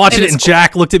 Yeah. I was watching it and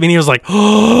Jack looked at me and he was like,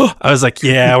 oh, I was like,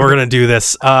 yeah, we're going to do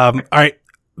this. All right.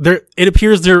 It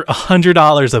appears they're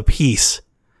 $100 a piece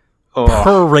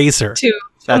per racer. Too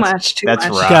much.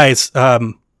 Rough. Guys, I've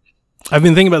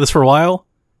been thinking about this for a while.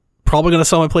 Probably going to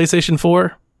sell my PlayStation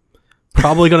 4.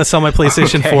 Probably going to sell my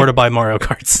PlayStation 4 to buy Mario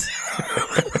Karts.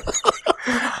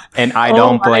 And I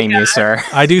don't blame you, sir.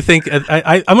 I do think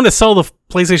I'm going to sell the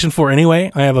PlayStation 4 anyway.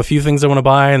 I have a few things I want to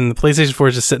buy, and the PlayStation 4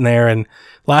 is just sitting there. And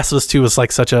Last of Us 2 was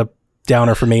like such a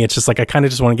downer for me. It's just like I kind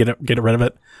of just want to get rid of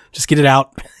it. Just get it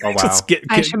out. Oh wow!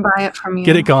 I should buy it from you.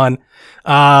 Get it gone.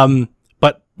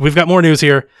 But we've got more news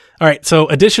here. All right, so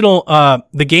additional,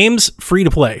 the game's free to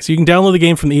play. So you can download the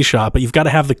game from the eShop, but you've got to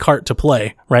have the cart to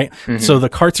play, right? So the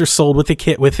carts are sold with the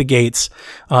kit, with the gates.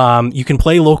 You can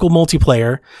play local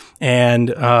multiplayer. And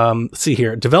let's see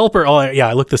here. Developer,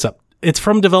 I looked this up. It's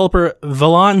from developer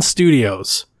Velan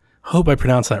Studios. Hope I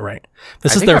pronounced that right.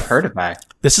 I've heard of that.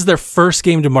 This is their first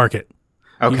game to market.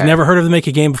 Okay. You've never heard of them make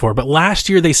a game before, but last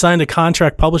year they signed a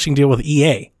contract publishing deal with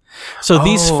EA. So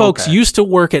these folks used to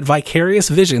work at Vicarious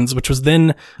Visions, which was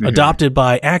then adopted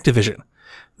by Activision.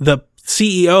 The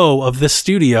CEO of this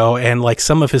studio and like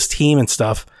some of his team and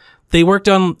stuff, they worked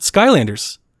on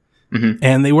Skylanders.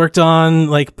 And they worked on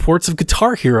like ports of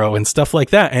Guitar Hero and stuff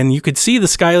like that. And you could see the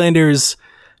Skylanders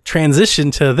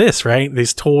transition to this, right?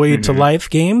 These toy to life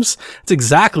games. It's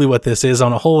exactly what this is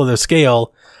on a whole other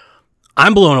scale.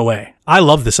 I'm blown away. I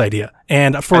love this idea.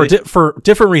 And for a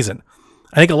different reason.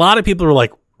 I think a lot of people are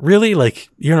like, really? Like,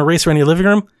 you're going to race around your living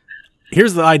room?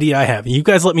 Here's the idea I have. You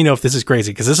guys let me know if this is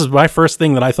crazy, because this is my first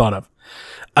thing that I thought of.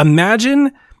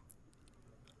 Imagine,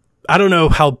 I don't know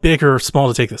how big or small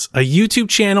to take this, a YouTube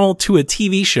channel to a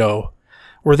TV show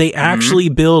where they actually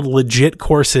build legit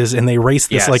courses and they race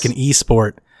this like an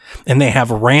esport, and they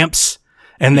have ramps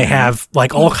and they have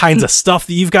like all kinds of stuff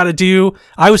that you've got to do.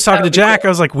 I was talking to Jack. I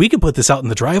was like, we could put this out in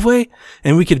the driveway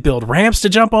and we could build ramps to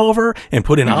jump over and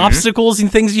put in obstacles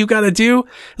and things you got to do.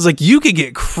 It's like, you could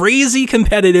get crazy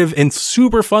competitive and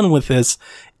super fun with this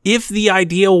if the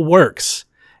idea works.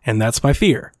 And that's my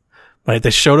fear. Right?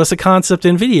 They showed us a concept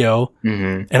in video,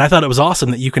 and I thought it was awesome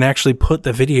that you can actually put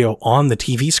the video on the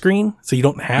TV screen, so you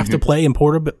don't have to play in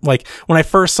portable. Like, when I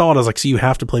first saw it, I was like, so you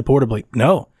have to play portably.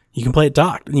 No, you can play it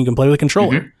docked, and you can play with a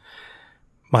controller.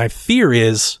 My fear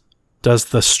is Does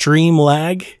the stream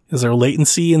lag? Is there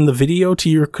latency in the video to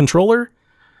your controller?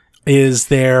 Is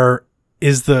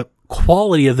the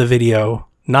quality of the video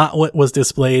not what was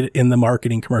displayed in the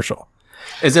marketing commercial?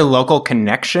 Is it local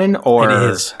connection or it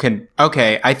is?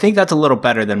 Okay, I think that's a little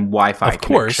better than Wi-Fi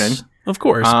connection. Of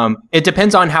course. It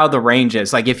depends on how the range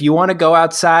is. Like if you want to go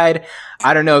outside,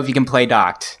 I don't know if you can play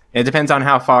docked. It depends on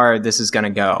how far this is going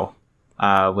to go.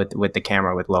 With the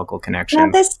camera with local connection. Now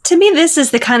this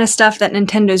is the kind of stuff that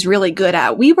Nintendo's really good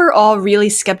at. We were all really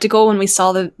skeptical when we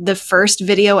saw the first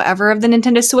video ever of the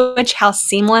Nintendo Switch, how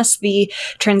seamless the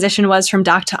transition was from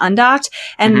docked to undocked.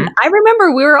 And I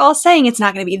remember we were all saying it's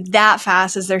not going to be that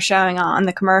fast as they're showing on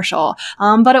the commercial.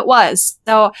 But it was.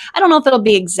 So I don't know if it'll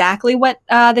be exactly what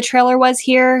the trailer was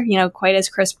here, quite as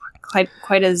crisp.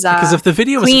 Quite as because if the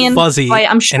video is fuzzy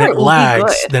I'm sure and it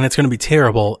lags, then it's going to be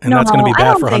terrible, and that's going to be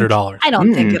bad for $100. I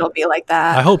don't think it'll be like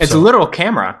that. I hope it's so. a literal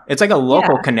camera. It's like a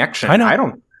local connection. I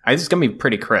know. It's going to be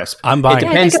pretty crisp. I'm buying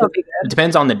it. It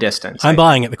depends on the distance. I'm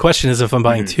buying it. The question is if I'm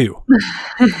buying two.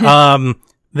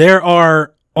 There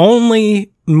are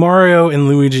only Mario and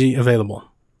Luigi available,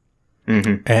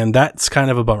 and that's kind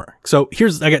of a bummer. So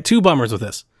I got two bummers with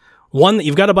this. One, that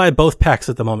you've got to buy both packs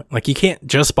at the moment. Like you can't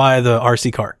just buy the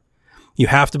RC car. You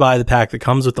have to buy the pack that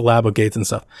comes with the Labo gates and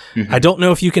stuff. I don't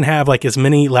know if you can have like as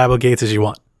many Labo gates as you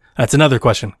want. That's another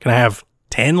question. Can I have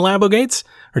 10 Labo gates,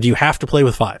 or do you have to play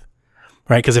with 5?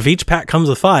 Right? Because if each pack comes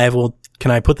with 5, well, can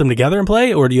I put them together and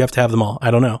play, or do you have to have them all?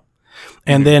 I don't know.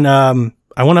 And then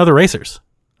I want other racers.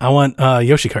 I want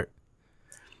Yoshi Kart.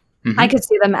 I could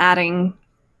see them adding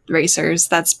racers.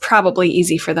 That's probably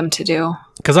easy for them to do.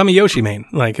 Because I'm a Yoshi main.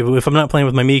 Like if I'm not playing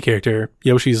with my Mii character,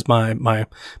 Yoshi's my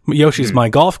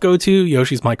golf go-to,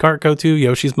 Yoshi's my kart go-to,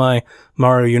 Yoshi's my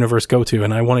Mario Universe go-to,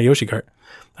 and I want a Yoshi Kart.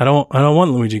 I don't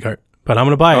want Luigi Kart, but I'm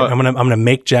gonna buy it. I'm gonna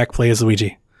make Jack play as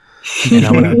Luigi. And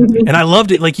and I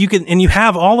loved it. Like you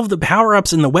have all of the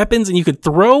power-ups and the weapons, and you could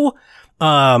throw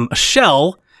a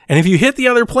shell, and if you hit the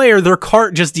other player, their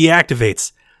cart just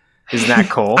deactivates. Isn't that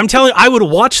cool? I'm telling you, I would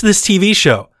watch this TV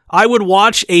show. I would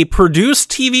watch a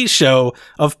produced TV show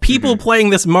of people playing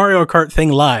this Mario Kart thing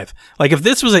live. Like if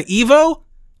this was an Evo,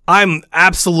 I'm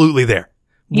absolutely there.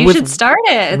 You should start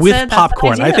it. With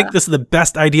popcorn. I think this is the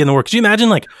best idea in the world. Could you imagine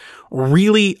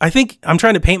I think I'm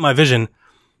trying to paint my vision.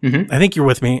 I think you're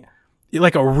with me.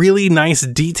 Like a really nice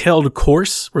detailed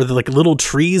course where the like little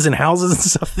trees and houses and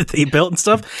stuff that they built and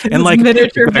stuff, and like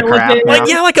miniature villages.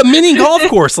 like a mini golf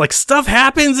course. Like stuff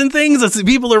happens and things as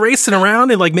people are racing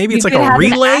around, and like maybe it's like a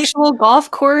relay. An actual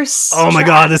golf course. Oh my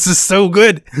god, this is so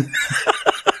good.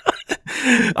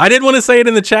 I didn't want to say it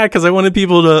in the chat because I wanted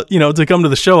people to to come to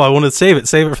the show. I wanted to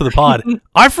save it for the pod.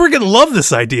 I freaking love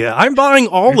this idea. I'm buying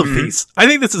all of these. I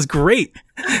think this is great.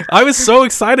 I was so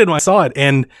excited when I saw it,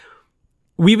 and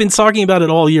we've been talking about it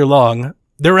all year long.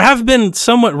 There have been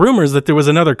somewhat rumors that there was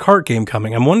another kart game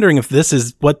coming. I'm wondering if this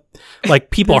is what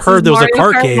people heard there was a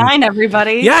kart game. Mario Kart 9,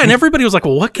 everybody. Yeah, and everybody was like,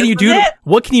 "Well, what can you do?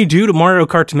 What can you do to Mario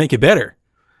Kart to make it better?"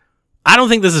 I don't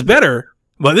think this is better,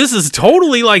 but this is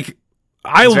totally like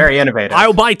it's very innovative. I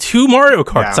will buy 2 Mario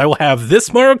Karts. Yeah. I will have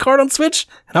this Mario Kart on Switch,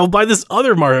 and I will buy this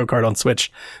other Mario Kart on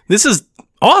Switch. This is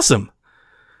awesome.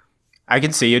 I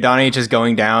can see you, Donnie, just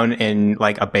going down in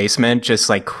like a basement, just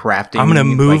like crafting. I'm going to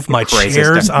move my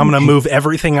chairs. I'm going to move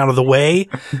everything out of the way.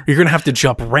 You're going to have to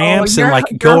jump ramps and like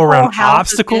go around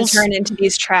obstacles. Turn into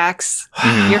these tracks.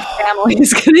 Your family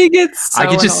is going to get so I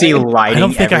can just see lighting. I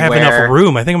don't think everywhere. I have enough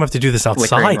room. I think I'm going to have to do this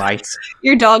outside.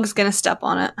 Your dog's going to step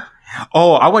on it.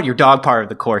 Oh, I want your dog part of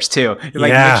the course too.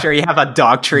 Like make sure you have a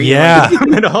dog tree in the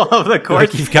middle of the course.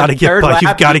 Like you've got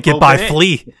to get by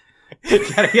Flea.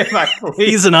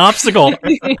 He's an obstacle.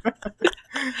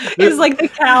 He's like the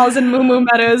cows in Moo Moo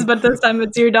Meadows, but this time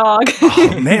it's your dog.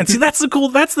 Oh man, see that's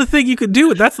the thing you could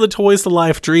do. That's the Toys to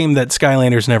Life dream that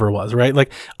Skylanders never was, right?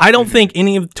 Like I don't think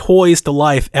any of Toys to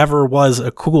Life ever was a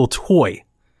cool toy.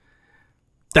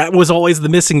 That was always the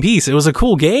missing piece. It was a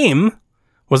cool game.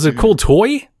 Was it a cool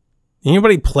toy?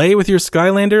 Anybody play with your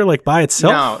Skylander like by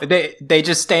itself? No, they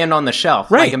just stand on the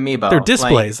shelf like Amiibo. They're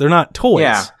displays. They're not toys.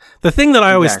 Yeah. The thing that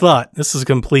I always thought, this is a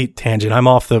complete tangent. I'm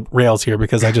off the rails here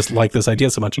because I just like this idea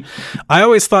so much. I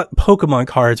always thought Pokemon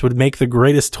cards would make the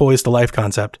greatest Toys to Life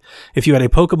concept if you had a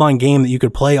Pokemon game that you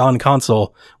could play on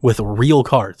console with real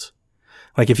cards.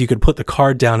 Like if you could put the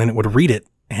card down and it would read it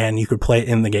and you could play it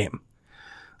in the game.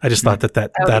 I just thought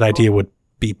that idea would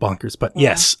be bonkers. But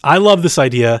yes, I love this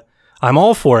idea. I'm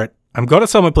all for it. I'm going to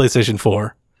sell my PlayStation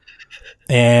 4.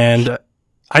 And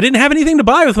I didn't have anything to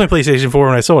buy with my PlayStation 4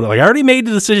 when I sold it. Like I already made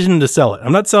the decision to sell it.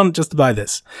 I'm not selling it just to buy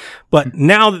this. But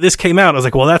now that this came out, I was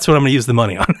like, well, that's what I'm going to use the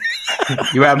money on.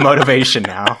 You have motivation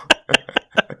now.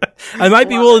 I might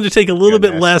be willing to take a little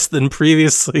bit less than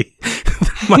previously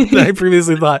than I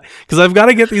previously thought, because I've got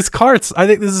to get these carts. I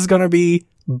think this is going to be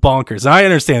bonkers. I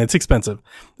understand it's expensive,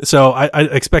 so I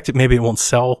expect maybe it won't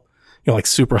sell, like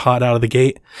super hot out of the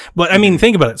gate. But I mean,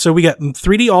 think about it. So we got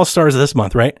 3D All-Stars this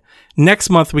month, right? Next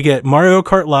month we get Mario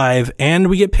Kart Live and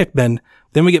we get Pikmin.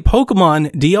 Then we get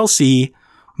Pokemon DLC.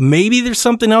 Maybe there's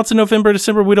something else in November,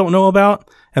 December we don't know about.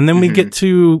 And then we get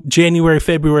to January,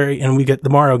 February, and we get the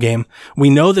Mario game. We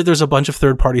know that there's a bunch of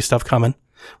third-party stuff coming,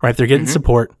 right? They're getting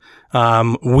support.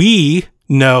 We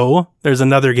know there's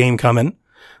another game coming.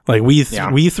 Like we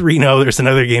three know there's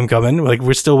another game coming. Like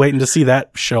we're still waiting to see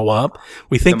that show up.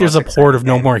 We think there's a port of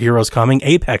No More Heroes coming.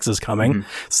 Apex is coming.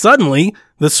 Suddenly,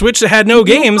 the Switch that had no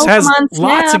games has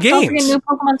lots of games. Don't forget, new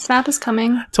Pokemon Snap is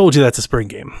coming. Told you that's a spring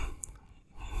game.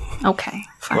 Okay,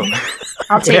 fine.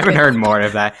 We haven't heard more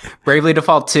of that. Bravely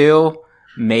Default 2,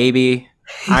 maybe.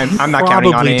 I'm not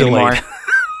counting on it anymore.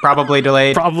 Probably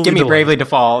delayed. Give me Bravely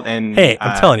Default and hey,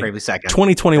 I'm telling you, Bravely Second.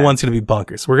 2021 is going to be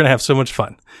bonkers. We're going to have so much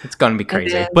fun. It's going to be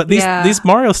crazy. But these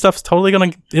Mario stuff's totally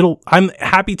going to. I'm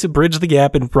happy to bridge the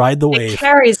gap and ride the wave. It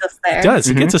carries us there. It does.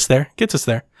 It gets us there. Gets us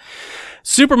there.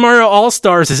 Super Mario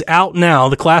All-Stars is out now.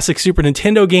 The classic Super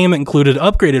Nintendo game included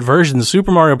upgraded versions of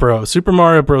Super Mario Bros., Super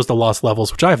Mario Bros. The Lost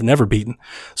Levels, which I have never beaten,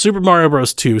 Super Mario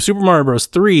Bros. 2, Super Mario Bros.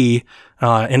 3,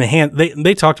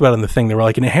 they talked about it in the thing. They were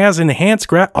like, and it has enhanced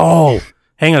Oh,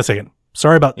 hang on a second.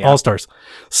 Sorry about All-Stars.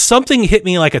 Something hit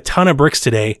me like a ton of bricks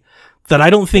today that I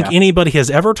don't think anybody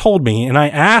has ever told me, and I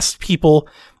asked people,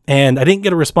 and I didn't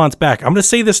get a response back. I'm going to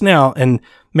say this now, and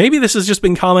maybe this has just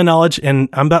been common knowledge, and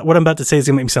what I'm about to say is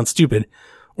going to make me sound stupid.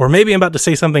 Or maybe I'm about to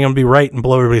say something I'm going to be right and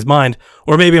blow everybody's mind.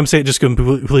 Or maybe I'm saying just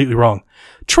completely wrong.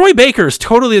 Troy Baker is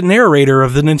totally the narrator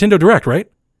of the Nintendo Direct, right?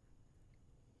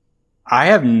 I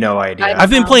have no idea. I've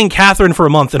been playing Catherine for a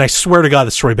month, and I swear to God,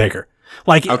 it's Troy Baker.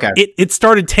 Like, it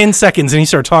started 10 seconds, and he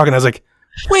started talking. I was like,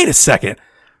 wait a second.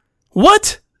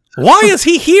 What? Why is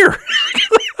he here?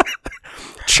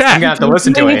 Chat. I'm going to have to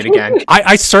listen to it again.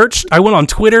 I searched. I went on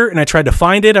Twitter, and I tried to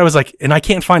find it. I was like, and I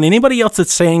can't find anybody else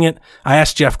that's saying it. I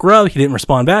asked Jeff Grubb. He didn't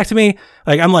respond back to me.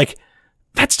 Like, I'm like,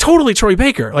 that's totally Troy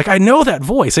Baker. Like, I know that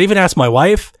voice. I even asked my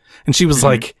wife, and she was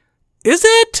like, is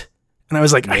it? And I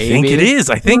was like, I think it is.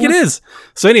 I think it is.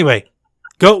 So anyway,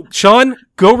 Sean,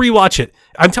 go rewatch it.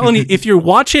 I'm telling you, if you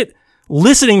watch it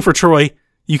listening for Troy,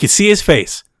 you can see his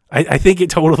face. I think it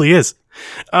totally is.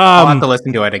 I'll have to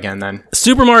listen to it again then.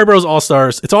 Super Mario Bros.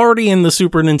 All-Stars. It's already in the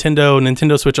Super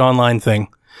Nintendo Switch Online thing.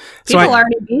 People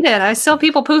already beat it. I saw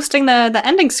people posting the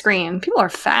ending screen. People are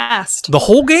fast. The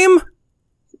whole game?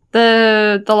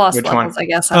 The Lost Levels, I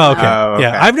guess. Oh, okay.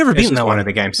 Yeah, I've never beaten that one of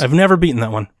the games. I've never beaten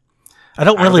that one. I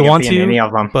don't really want to, any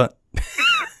of them. but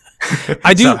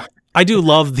I do. I do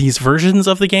love these versions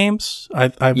of the games.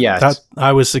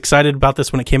 I was excited about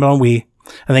this when it came out on Wii.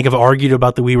 I think I've argued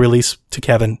about the Wii release to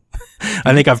Kevin.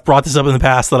 I think I've brought this up in the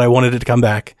past that I wanted it to come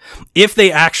back. If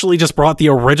they actually just brought the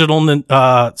original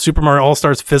Super Mario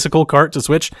All-Stars physical cart to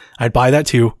Switch, I'd buy that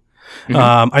too.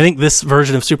 I think this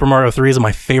version of Super Mario 3 is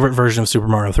my favorite version of Super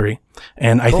Mario 3.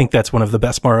 And I think that's one of the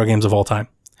best Mario games of all time.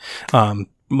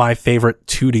 My favorite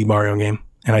 2D Mario game.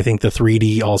 And I think the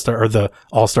 3D All-Star or the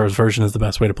All-Stars version is the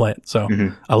best way to play it. So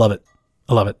I love it.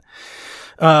 I love it.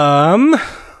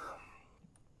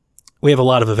 We have a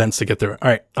lot of events to get through. All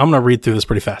right. I'm going to read through this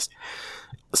pretty fast.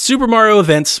 Super Mario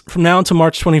events from now until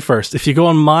March 21st. If you go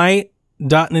on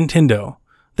my.nintendo,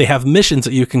 they have missions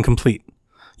that you can complete.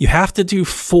 You have to do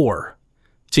 4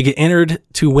 to get entered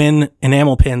to win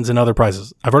enamel pins and other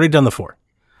prizes. I've already done the 4.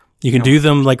 You can do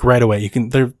them like right away.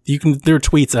 There are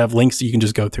tweets that have links that you can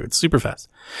just go through. It's super fast.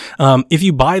 If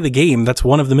you buy the game, that's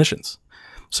one of the missions.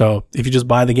 So if you just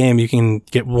buy the game, you can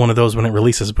get one of those when it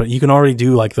releases, but you can already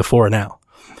do like the 4 now.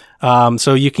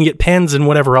 So you can get pens and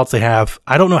whatever else they have.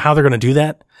 I don't know how they're going to do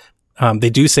that.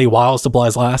 They do say while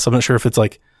supplies last. I'm not sure if it's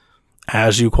like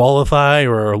as you qualify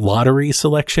or a lottery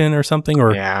selection or something,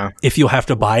 or if you'll have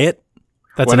to buy it.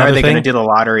 That's another thing. When are they going to do the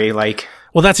lottery? Like,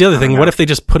 well, that's the other thing. What if they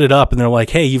just put it up and they're like,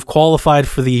 hey, you've qualified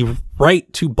for the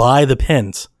right to buy the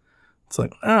pens? It's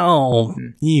like, oh,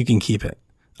 you can keep it.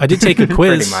 I did take a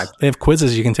quiz. They have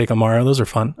quizzes you can take on Mario. Those are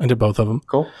fun. I did both of them.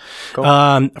 Cool.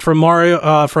 From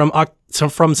Mario, from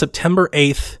September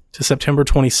 8th to September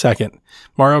 22nd,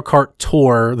 Mario Kart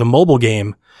Tour, the mobile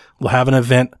game, will have an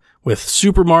event with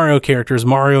Super Mario characters,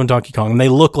 Mario and Donkey Kong, and they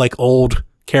look like old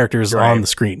characters on the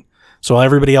screen. So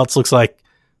everybody else looks like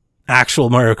actual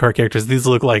Mario Kart characters. These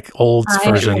look like old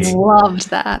versions. I loved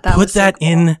that. Put that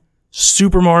in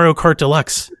Super Mario Kart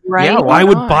Deluxe. Right? Yeah, I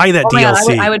would buy that DLC.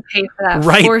 Man, I would pay for that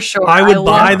for sure. I would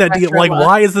buy that DLC. Like,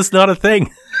 why is this not a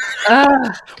thing?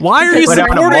 Why are you Put out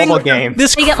a supporting mobile game.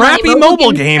 this They get crappy money.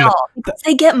 mobile game? Because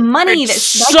they get money. It That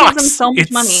sucks. gives them so much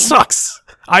It money. sucks.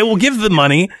 I will give them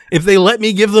money if they let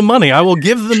me give them money. I will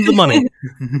give them the money.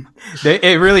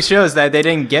 It really shows that they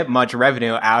didn't get much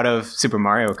revenue out of Super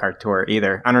Mario Kart Tour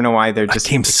either. I don't know why they're just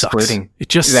That game sucks. excluding It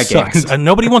just that game. sucks.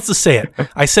 Nobody wants to say it.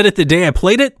 I said it the day I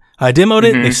played it. I demoed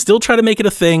it. They still try to make it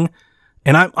a thing.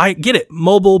 And I get it.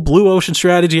 Mobile, blue ocean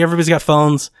strategy. Everybody's got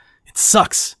phones. It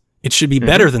sucks. It should be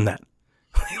better than that.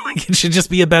 Like, it should just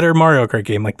be a better Mario Kart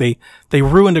game. Like they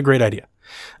ruined a great idea.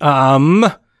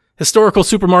 Historical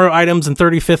Super Mario items and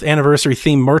 35th anniversary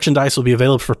themed merchandise will be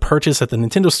available for purchase at the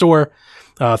Nintendo Store.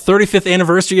 35th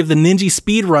anniversary of the Ninja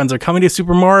speed runs are coming to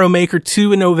Super Mario Maker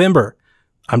 2 in November.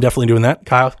 I'm definitely doing that.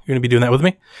 Kyle, you're going to be doing that with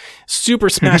me. Super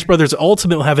Smash Bros.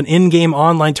 Ultimate will have an in-game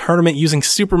online tournament using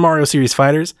Super Mario Series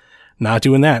fighters. Not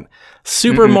doing that.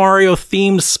 Super Mario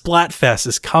themed Splatfest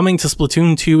is coming to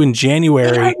Splatoon 2 in January.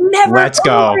 They're never Let's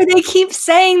go. over. They keep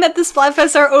saying that the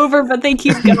Splatfests are over, but they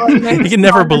keep going. You can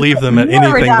never believe them at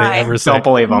Never anything die. they ever say. Don't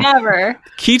believe them. Never.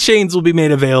 Keychains will be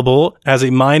made available as a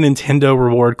My Nintendo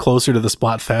reward closer to the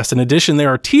Splatfest. In addition, there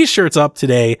are T-shirts up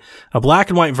today, a black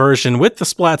and white version with the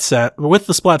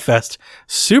Splatfest,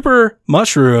 Super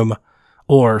Mushroom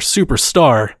or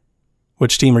Superstar.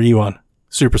 Which team are you on?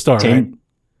 Superstar, right?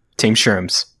 Team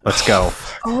Shrooms. Let's go.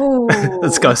 Oh.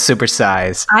 Let's go super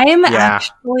size. I am Yeah.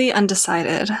 actually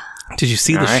undecided. Did you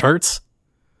see the Alright. shirts?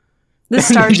 The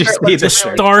star Did you shirt see looks the The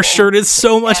really star cool. shirt is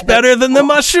so much better than the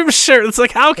mushroom shirt. It's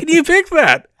like, how can you pick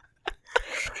that?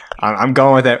 I'm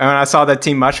going with it. And when I saw that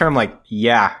Team Mushroom, I'm like,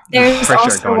 yeah. There's for sure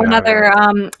also going down there.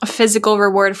 another physical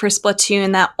reward for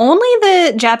Splatoon that only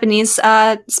the Japanese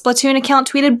Splatoon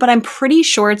account tweeted, but I'm pretty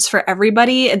sure it's for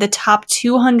everybody. The top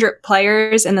 200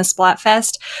 players in the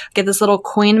Splatfest get this little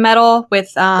coin medal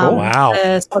with wow.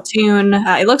 the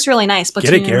Splatoon. It looks really nice. Get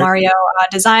it, Splatoon Garrett. Mario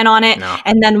design on it, No.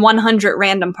 and then 100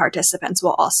 random participants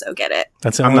will also get it.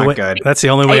 That's the I'm only not way. good. That's the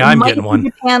only way It I'm might getting be one.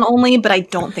 Japan only, but I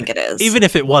don't think it is. Even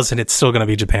if it wasn't, it's still going to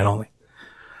be Japan only.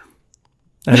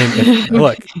 I mean,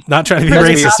 look, not trying to be That's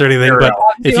racist or anything, but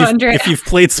if 200. you've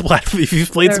played if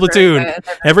you've played They're very Splatoon, good. They're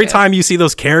very every good. time you see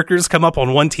those characters come up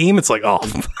on one team, it's like, oh,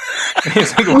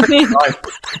 It's like,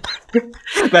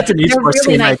 that's an They're esports really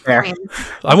team nice right there. coins.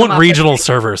 I want up regional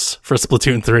servers for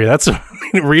Splatoon 3. That's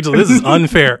regional. This is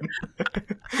unfair.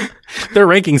 Their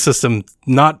ranking system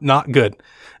not good.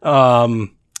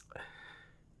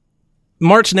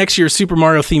 March next year, Super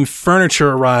Mario themed furniture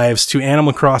arrives to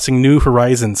Animal Crossing New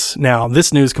Horizons. Now,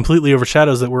 this news completely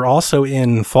overshadows that we're also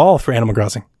in fall for Animal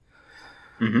Crossing.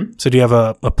 Mm-hmm. So, do you have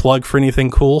a plug for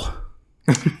anything cool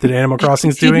that Animal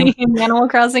Crossing's doing? Animal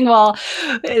Crossing. Well,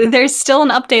 there's still an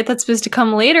update that's supposed to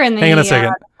come later in the Hang on a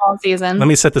second. fall season. Let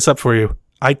me set this up for you.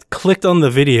 I clicked on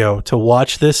the video to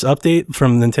watch this update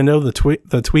from Nintendo,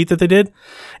 the tweet that they did,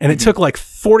 and it took like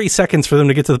 40 seconds for them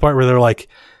to get to the part where they're like,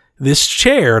 this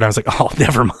chair, and I was like, oh,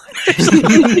 never mind.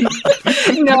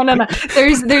 No.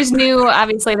 There's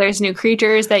new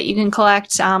creatures that you can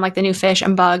collect, like the new fish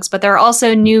and bugs, but there are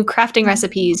also new crafting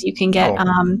recipes. You can get,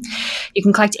 you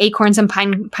can collect acorns and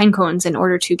pine cones in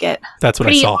order to get. That's what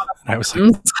I saw. And I was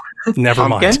like, never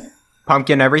mind.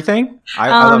 Pumpkin everything. I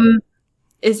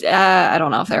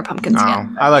don't know if there are pumpkins yet.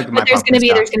 I like my But there's pumpkin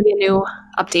gonna stuff. be a new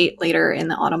update later in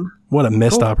the autumn. What a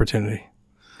missed opportunity.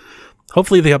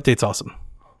 Hopefully the update's awesome.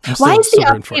 I'm Why is the still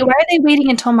rooting for update? it. Why are they waiting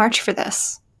until March for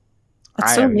this?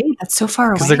 That's so late. That's so far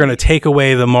away. Because they're going to take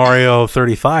away the Mario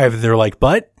 35. They're like,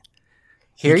 but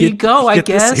Here you go, I get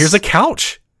this. guess. Here's a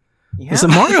couch. Yeah. It's a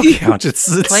Mario couch. It's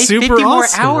Play super 50 more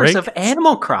awesome, hours right? of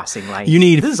Animal Crossing. Like You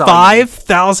need this is all you need.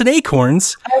 5,000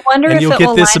 acorns, I wonder and if you'll it get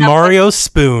will this line up Mario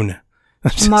spoon.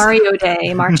 with Mario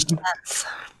Day, March 10th.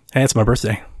 Hey, it's my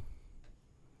birthday.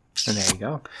 And there you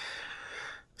go.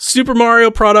 Super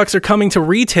Mario products are coming to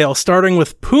retail, starting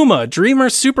with Puma Dreamer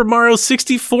Super Mario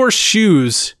 64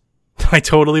 shoes. I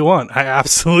totally want. I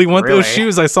absolutely want those Really?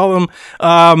 shoes. I saw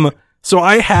them. So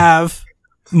I have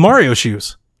Mario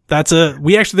shoes. There's a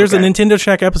Nintendo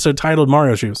Shack episode titled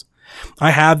Mario shoes.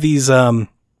 I have these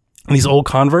old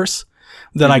Converse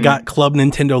that I got Club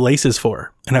Nintendo laces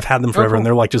for, and I've had them forever, and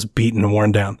they're like just beaten and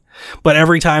worn down. But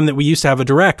every time that we used to have a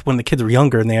direct when the kids were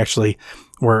younger and they actually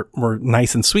were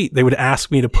nice and sweet, they would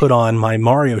ask me to put on my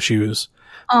Mario shoes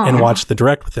and watch the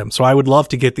direct with them. So I would love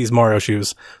to get these Mario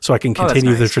shoes so I can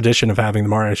continue the tradition of having the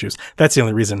Mario shoes. That's the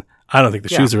only reason. I don't think the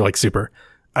shoes are like super.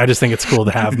 I just think it's cool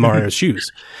to have Mario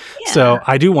shoes. Yeah. So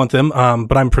I do want them,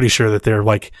 but I'm pretty sure that they're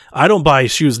like, I don't buy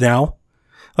shoes now.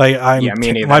 Like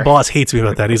me neither. my boss hates me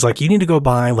about that. He's like, you need to go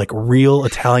buy like real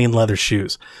Italian leather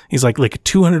shoes. He's like a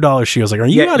 $200 shoe. I was like, are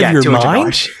you out of your $200.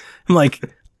 mind? I'm like,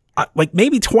 like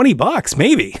maybe $20,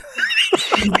 maybe.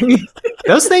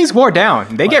 Those things wore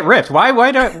down. They get ripped. Why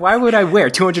would I wear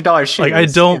 $200 shoes? Like I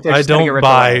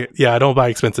don't buy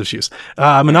expensive shoes.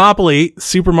 Monopoly,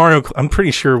 Super Mario. I'm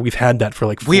pretty sure we've had that for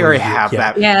like 4 we already years. have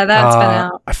that. Yeah, that's been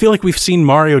out. I feel like we've seen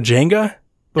Mario Jenga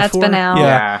before. That's been out.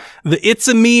 Yeah. The It's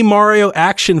a Me Mario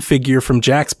action figure from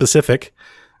Jakks Pacific.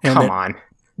 And Come on.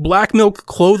 Black Milk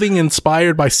clothing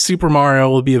inspired by Super Mario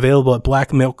will be available at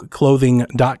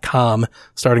blackmilkclothing.com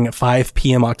starting at 5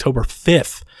 p.m. October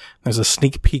 5th. There's a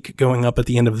sneak peek going up at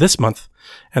the end of this month.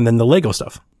 And then the Lego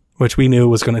stuff, which we knew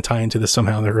was going to tie into this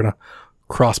somehow. They're going to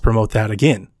cross promote that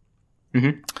again.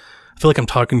 Mm-hmm. I feel like I'm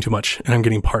talking too much and I'm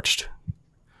getting parched.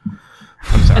 I'm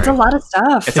sorry. It's a lot of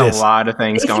stuff. It's a lot of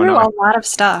things They going threw on. a lot of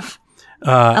stuff.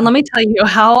 And let me tell you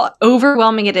how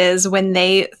overwhelming it is when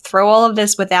they throw all of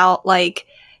this without like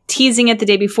teasing it the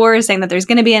day before, saying that there's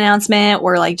going to be an announcement,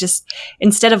 or like just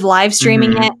instead of live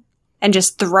streaming it and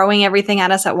just throwing everything at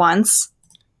us at once.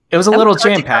 It was a little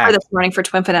jam packed this morning for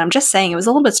Twinfit. I'm just saying it was a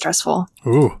little bit stressful.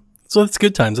 Ooh. So that's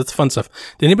good times. That's fun stuff.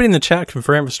 Did anybody in the chat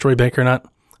confirm if it's Troy Baker or not?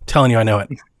 I'm telling you, I know it.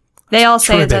 They all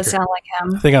say Troy it does Baker. sound like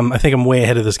him. I think I'm way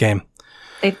ahead of this game.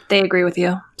 They agree with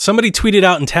you. Somebody tweeted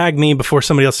out and tagged me before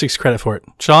somebody else takes credit for it.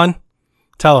 Sean,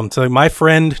 tell him. So my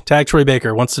friend, tag Troy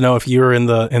Baker, wants to know if you were in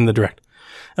the direct.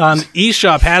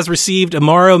 eShop has received a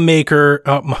Mario Maker,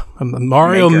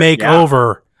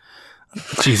 Makeover. Yeah.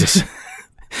 Jesus.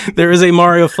 There is a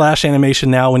Mario Flash animation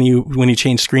now when you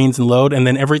change screens and load, and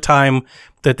then every time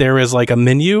that there is like a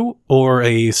menu or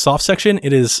a soft section,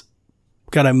 it is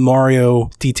got a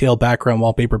Mario detail background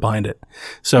wallpaper behind it.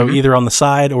 So either on the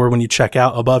side or when you check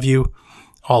out above you,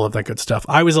 all of that good stuff.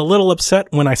 I was a little upset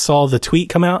when I saw the tweet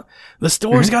come out. The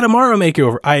store's got a Mario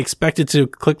Makeover. I expected to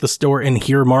click the store and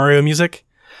hear Mario music,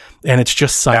 and it's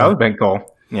just silent. That would have been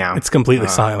cool. Yeah. It's completely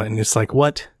silent. And it's like,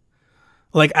 what?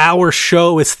 Like, our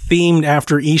show is themed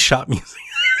after eShop music.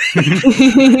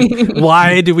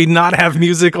 Why do we not have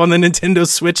music on the Nintendo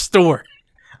Switch store?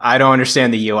 I don't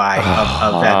understand the UI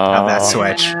of that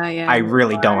Switch. Yeah, I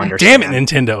really don't understand. Damn it,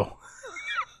 Nintendo.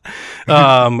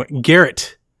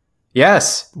 Garrett.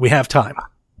 Yes. We have time.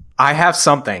 I have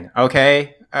something.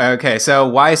 Okay. So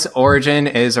Weiss Origin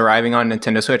is arriving on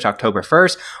Nintendo Switch October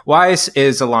 1st. Weiss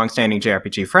is a long-standing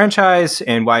JRPG franchise,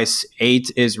 and Weiss 8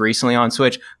 is recently on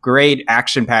Switch. Great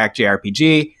action-packed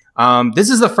JRPG. This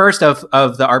is the first of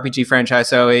the RPG franchise,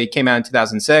 so it came out in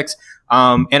 2006.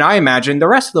 And I imagine the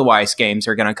rest of the Weiss games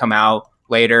are going to come out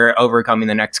later, overcoming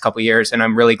the next couple years, and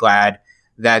I'm really glad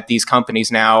that these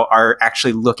companies now are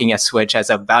actually looking at Switch as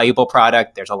a valuable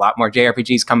product. There's a lot more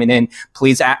JRPGs coming in.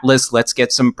 Please, Atlas, let's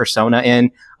get some Persona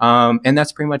in. And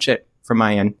that's pretty much it from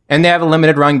my end. And they have a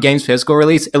limited run games physical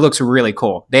release. It looks really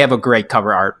cool. They have a great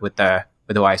cover art with the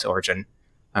Weiss Origin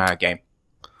game.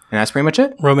 And that's pretty much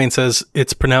it. Romaine says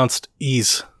it's pronounced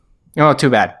ease. Oh, too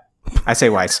bad. I say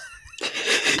Weiss.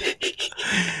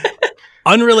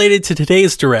 Unrelated to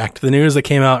today's Direct, the news that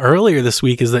came out earlier this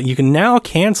week is that you can now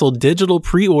cancel digital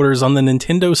pre-orders on the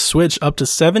Nintendo Switch up to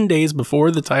 7 days before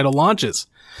the title launches.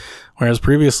 Whereas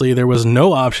previously there was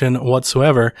no option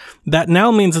whatsoever. That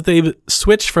now means that they've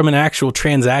switched from an actual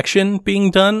transaction being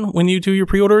done when you do your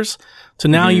pre-orders to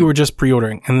now you are just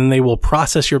pre-ordering, and then they will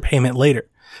process your payment later.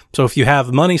 So if you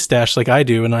have money stashed like I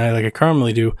do, and I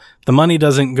currently do, the money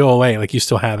doesn't go away, like you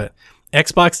still have it.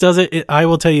 Xbox does it. I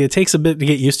will tell you, it takes a bit to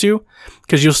get used to,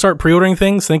 because you'll start pre-ordering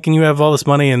things thinking you have all this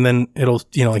money, and then it'll,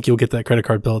 you'll get that credit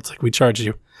card bill. It's like, we charged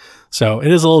you. So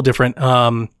it is a little different.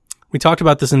 We talked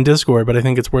about this in Discord, but I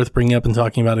think it's worth bringing up and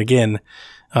talking about again.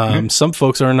 Some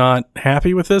folks are not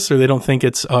happy with this, or they don't think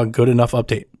it's a good enough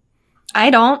update. I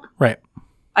don't. Right.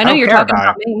 I know you're talking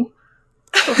about me.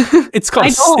 It's called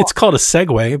a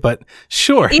segue, but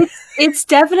sure. It's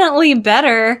definitely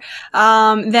better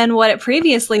than what it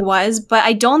previously was, but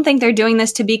I don't think they're doing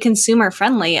this to be consumer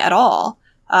friendly at all.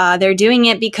 They're doing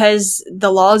it because the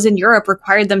laws in Europe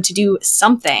required them to do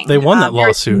something. They won that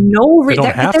lawsuit. They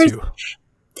don't have to.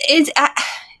 It's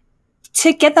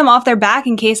to get them off their back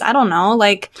in case, I don't know,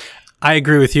 like. I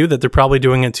agree with you that they're probably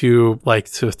doing it to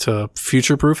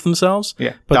future-proof themselves.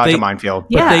 Yeah, but dodge a minefield.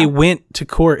 But they went to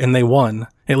court and they won.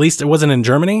 At least it wasn't in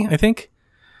Germany, I think.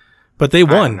 But they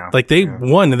won. Like, they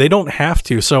won. They don't have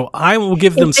to. So I will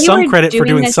give them some credit for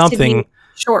doing something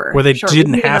where they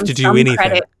didn't have to do anything.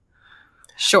 Credit.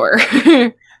 Sure.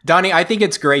 Donnie, I think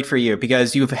it's great for you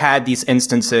because you've had these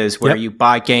instances where you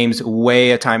buy games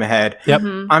way a time ahead. Yep.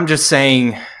 I'm just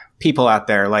saying, people out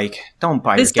there, like, don't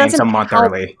buy your games a month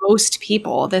early. Most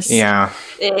people, there's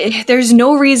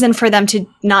no reason for them to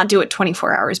not do it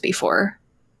 24 hours before,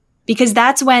 because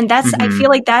that's when I feel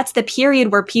like that's the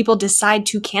period where people decide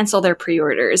to cancel their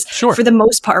pre-orders. Sure. For the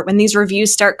most part, when these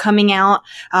reviews start coming out,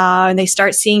 and they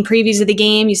start seeing previews of the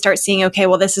game, you start seeing, okay,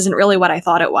 well, this isn't really what I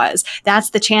thought it was. That's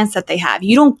the chance that they have.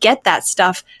 You don't get that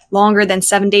stuff longer than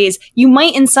 7 days. You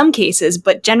might in some cases,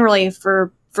 but generally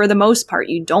for the most part,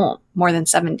 you don't more than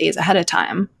 7 days ahead of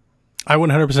time. I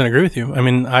 100% agree with you. I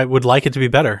mean, I would like it to be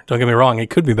better. Don't get me wrong. It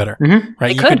could be better,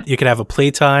 right? You could have a play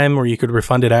time, or you could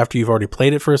refund it after you've already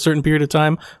played it for a certain period of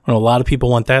time. I know a lot of people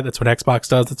want that. That's what Xbox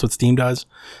does. That's what Steam does.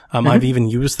 I've even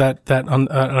used that on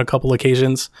a couple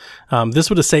occasions. This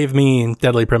would have saved me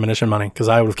Deadly Premonition money, because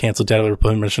I would have canceled Deadly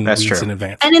Premonition weeks in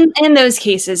advance. And in those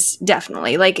cases,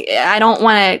 definitely. Like, I don't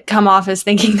want to come off as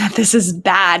thinking that this is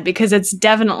bad, because it's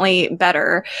definitely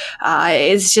better.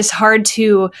 It's just hard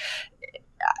to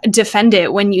defend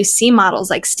it when you see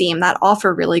models like Steam that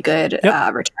offer really good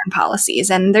return policies,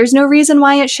 and there's no reason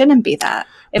why it shouldn't be that.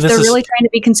 If they're really trying to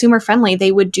be consumer friendly,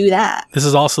 they would do that. This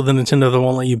is also the Nintendo that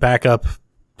won't let you back up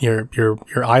your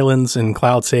islands in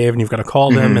cloud save, and you've got to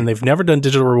call them, and they've never done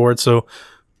digital rewards, so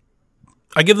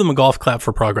I give them a golf clap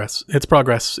for progress. It's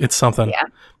progress. It's something. Yeah.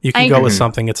 You can go with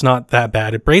something. It's not that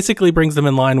bad. It basically brings them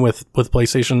in line with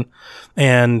PlayStation.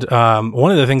 And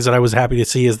one of the things that I was happy to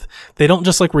see is they don't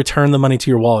just like return the money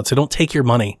to your wallets. They don't take your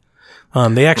money.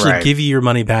 They actually give you your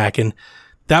money back. And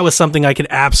that was something I could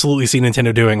absolutely see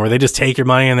Nintendo doing, where they just take your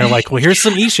money and they're like, well, here's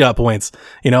some eShop points.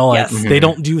 You know, like they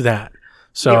don't do that.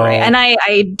 So, you're right. And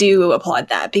I do applaud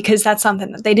that, because that's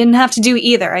something that they didn't have to do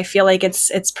either. I feel like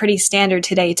it's pretty standard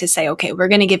today to say, okay, we're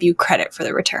going to give you credit for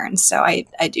the returns. So I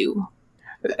do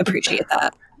appreciate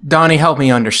that. Donnie, help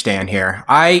me understand here.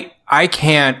 I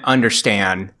can't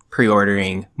understand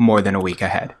pre-ordering more than a week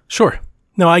ahead. Sure.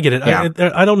 No, I get it. Yeah.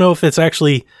 I don't know if it's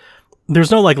actually, there's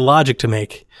no like logic to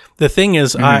make. The thing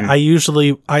is,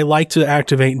 I like to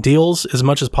activate deals as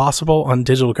much as possible on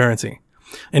digital currency.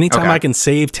 Anytime I can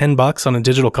save $10 on a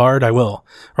digital card, I will.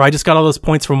 Or I just got all those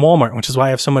points from Walmart, which is why I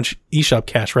have so much eShop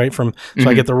cash, right? So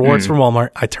I get the rewards from Walmart.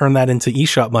 I turn that into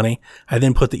eShop money. I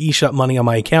then put the eShop money on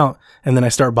my account, and then I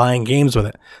start buying games with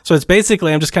it. So it's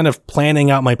basically, I'm just kind of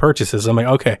planning out my purchases. I'm like,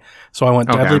 okay, so I want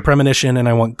Deadly Premonition, and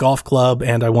I want Golf Club,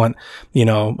 and I want,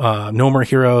 No More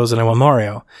Heroes, and I want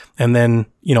Mario. And then,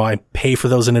 I pay for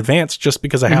those in advance just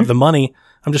because I have the money.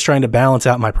 I'm just trying to balance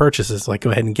out my purchases. Like,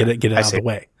 go ahead and get it out of the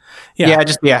way. Yeah,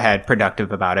 just be ahead,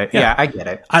 productive about it. Yeah, I get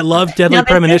it. I love Deadly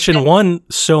Premonition 1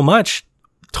 so much,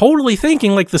 totally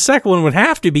thinking like the second one would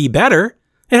have to be better.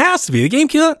 It has to be. The game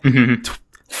came out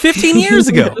 15 years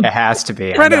ago. It has to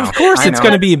be. Right, of course it's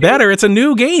going to be better. It's a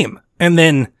new game. And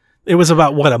then it was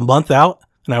about, a month out?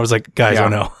 And I was like, guys, oh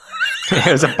no.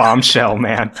 It was a bombshell,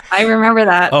 man. I remember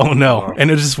that. Oh no. And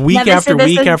it was just week after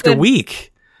week after week.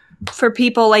 For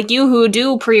people like you who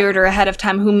do pre-order ahead of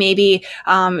time, who maybe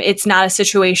it's not a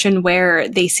situation where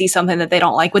they see something that they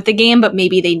don't like with the game, but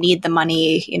maybe they need the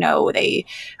money, they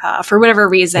for whatever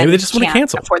reason, maybe they just want to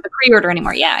cancel afford the pre-order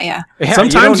anymore. Yeah.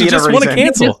 Sometimes you just want to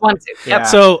cancel. You just want to. Yep.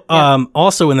 So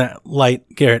also in that light,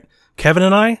 Garrett, Kevin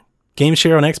and I, Game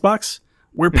Share on Xbox,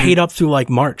 we're paid up through like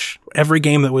March. Every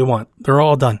game that we want, they're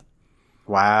all done.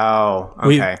 Wow.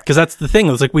 Okay. Because that's the thing.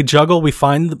 It's like we juggle. We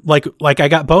find like I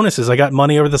got bonuses. I got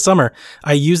money over the summer.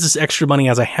 I use this extra money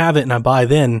as I have it, and I buy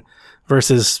then.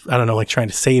 Versus I don't know, like trying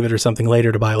to save it or something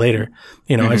later to buy later.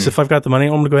 If I've got the money,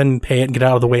 I'm gonna go ahead and pay it and get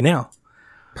out of the way now.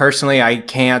 Personally, I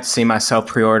can't see myself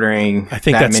pre-ordering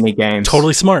many games.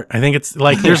 Totally smart. I think it's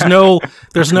like there's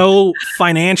no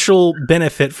financial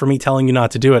benefit for me telling you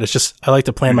not to do it. It's just I like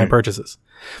to plan my purchases.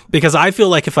 Because I feel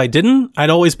like if I didn't,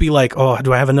 I'd always be like, oh,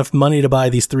 do I have enough money to buy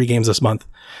these 3 games this month?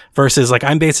 Versus like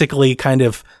I'm basically kind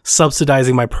of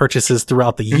subsidizing my purchases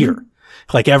throughout the year.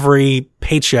 Like every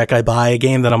paycheck I buy a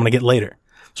game that I'm going to get later.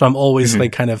 So I'm always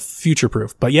like kind of future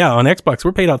proof. But yeah, on Xbox,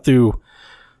 we're paid out through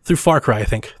Far Cry, I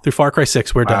think. Through Far Cry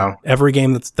 6, we're done. Every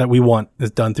game that we want is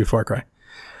done through Far Cry.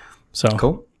 So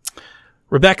cool.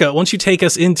 Rebecca, why don't you take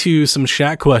us into some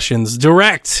chat questions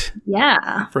direct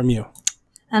from you?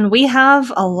 And we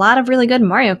have a lot of really good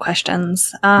Mario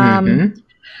questions. Let's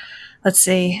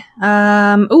see.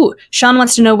 Sean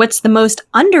wants to know what's the most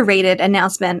underrated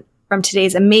announcement from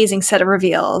today's amazing set of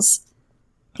reveals.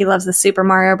 He loves the Super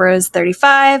Mario Bros.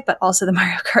 35, but also the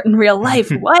Mario Kart in real life.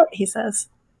 What? He says.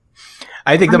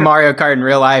 I think the Mario Kart in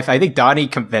real life, I think Donnie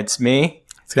convinced me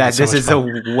that this is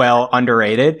well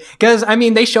underrated. Because,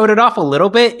 they showed it off a little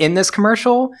bit in this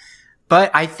commercial,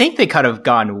 but I think they could have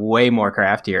gone way more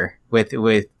craftier with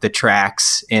the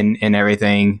tracks and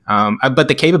everything. But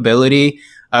the capability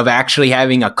of actually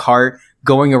having a cart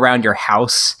going around your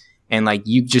house and like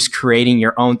you just creating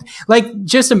your own, like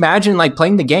just imagine like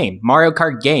playing the game, Mario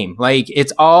Kart game. Like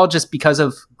it's all just because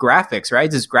of graphics,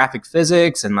 right? It's graphic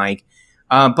physics and like,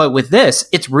 but with this,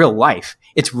 it's real life.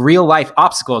 It's real life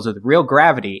obstacles with real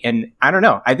gravity. And I don't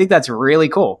know. I think that's really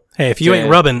cool. Hey, if you ain't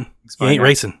rubbing, you ain't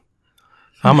racing.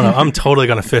 I'm totally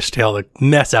going to fishtail the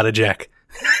mess out of Jack.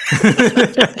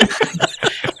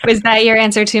 Was that your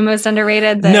answer to most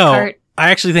underrated? No, cart?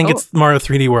 I actually think it's Mario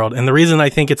 3D World. And the reason I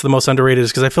think it's the most underrated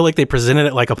is because I feel like they presented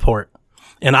it like a port.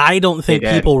 And I don't think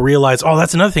people realize,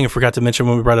 that's another thing I forgot to mention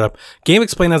when we brought it up.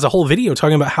 GameXplain has a whole video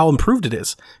talking about how improved it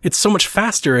is. It's so much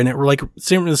faster and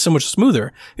it's so much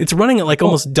smoother. It's running at like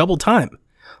almost double time.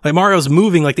 Like Mario's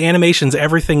moving, like the animations,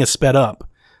 everything is sped up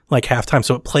like half time.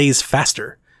 So it plays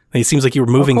faster. Like, it seems like you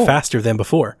were moving faster than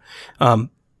before. I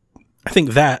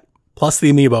think that, plus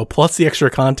the amiibo, plus the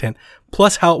extra content,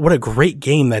 plus what a great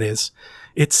game that is.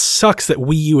 It sucks that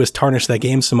Wii U has tarnished that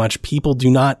game so much. People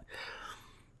do not...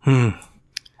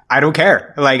 I don't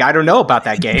care. Like, I don't know about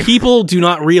that game. People do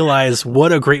not realize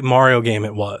what a great Mario game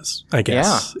it was, I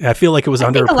guess. Yeah. I feel like it was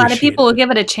underappreciated. I think a lot of people will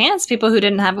give it a chance, people who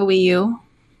didn't have a Wii U.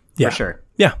 Yeah. For sure.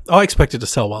 Yeah, I expect it to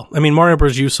sell well. I mean, Mario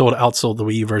Bros. U outsold the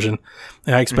Wii U version,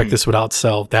 and I expect this would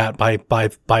outsell that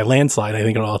by landslide. I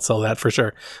think it'll outsell that for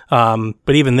sure.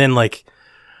 But even then, like,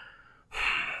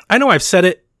 I know I've said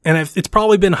it, and it's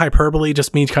probably been hyperbole,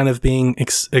 just me kind of being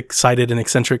excited and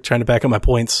eccentric, trying to back up my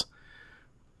points.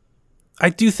 I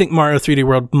do think Mario 3D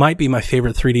World might be my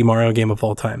favorite 3D Mario game of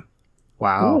all time.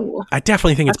 Wow. Ooh. I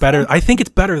definitely think it's better. I think it's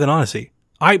better than Odyssey.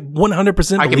 I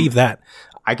 100% believe that.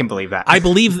 I can believe that.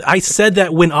 I said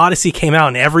that when Odyssey came out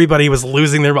and everybody was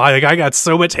losing their mind. Like, I got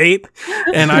so much hate.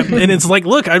 And it's like,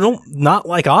 look, I don't not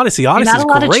like Odyssey. Odyssey's great.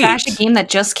 Not a lot of trash a game that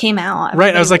just came out.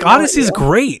 Right. I was like, Odyssey's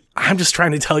great. I'm just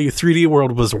trying to tell you 3D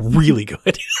World was really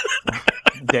good.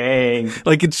 Dang.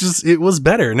 Like, it was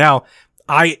better. Now,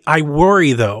 I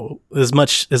worry, though, as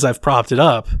much as I've propped it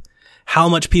up, how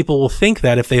much people will think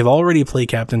that if they've already played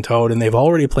Captain Toad and they've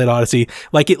already played Odyssey,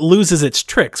 like it loses its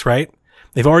tricks, right?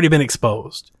 They've already been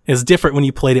exposed. It's different when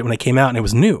you played it when it came out and it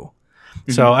was new.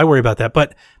 Mm-hmm. So I worry about that.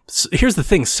 But here's the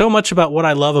thing. So much about what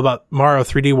I love about Mario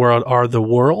 3D World are the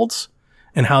worlds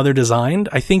and how they're designed.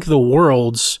 I think the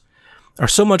worlds are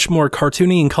so much more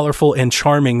cartoony and colorful and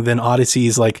charming than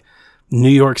Odyssey's, like, New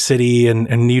York City and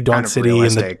New Donk City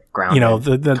and the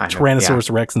Tyrannosaurus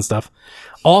Rex and stuff.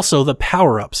 Also, the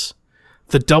power-ups,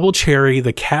 the double cherry,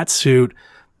 the cat suit,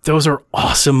 those are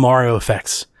awesome Mario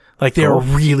effects. Like, they are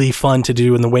really fun to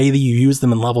do, and the way that you use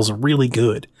them in levels are really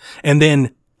good. And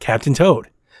then Captain Toad.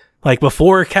 Like,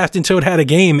 before Captain Toad had a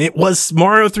game, it was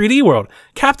Mario 3D World.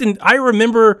 I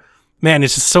remember, man,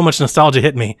 it's just so much nostalgia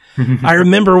hit me. I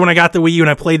remember when I got the Wii U and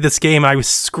I played this game, I was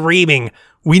screaming,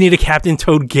 we need a Captain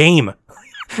Toad game.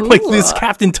 Like, these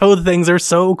Captain Toad things are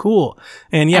so cool.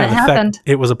 And yeah, the fact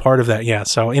it was a part of that. Yeah.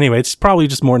 So anyway, it's probably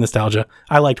just more nostalgia.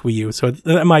 I liked Wii U, so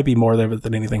it might be more there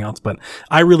than anything else, but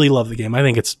I really love the game. I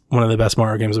think it's one of the best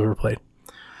Mario games I've ever played.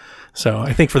 So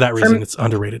I think for that reason, it's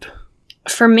underrated.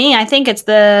 For me, I think it's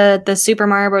the Super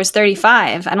Mario Bros.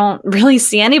 35. I don't really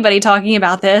see anybody talking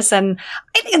about this, and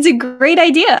I think it's a great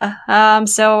idea.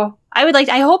 So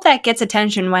I hope that gets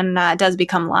attention when it does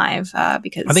become live,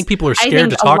 because I think people are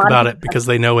scared to talk about it because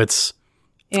they know it's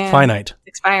finite.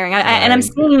 It's expiring. And I'm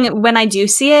seeing, when I do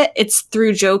see it, it's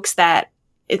through jokes that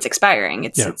it's expiring.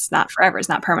 It's not forever. It's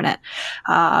not permanent.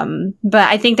 But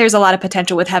I think there's a lot of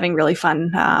potential with having really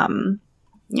fun,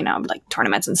 like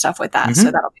tournaments and stuff with that. Mm-hmm.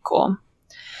 So that'll be cool.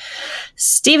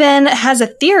 Steven has a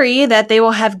theory that they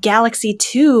will have Galaxy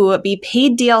 2 be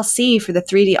paid DLC for the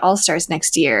 3D All-Stars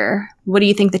next year. What do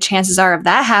you think the chances are of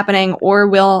that happening, or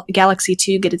will Galaxy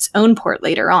 2 get its own port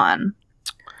later on?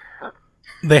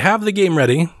 They have the game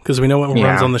ready, because we know it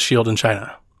runs on the Shield in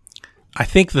China. I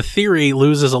think the theory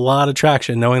loses a lot of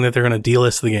traction knowing that they're going to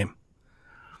delist the game.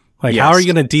 Like, how are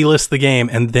you going to delist the game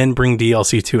and then bring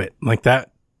DLC to it? Like,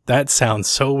 that sounds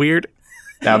so weird.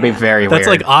 That would be very weird. That's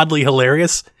like oddly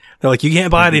hilarious. They're like, you can't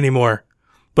buy it anymore,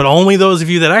 but only those of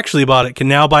you that actually bought it can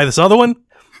now buy this other one.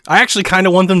 I actually kind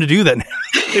of want them to do that now.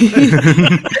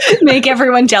 Make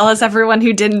everyone jealous, everyone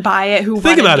who didn't buy it, who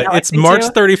think about it. It's March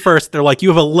 31st. They're like, you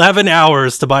have 11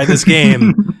 hours to buy this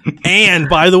game. And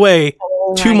by the way,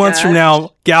 2 months from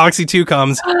now, Galaxy 2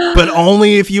 comes, but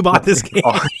only if you bought this game.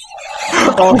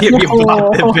 Only if you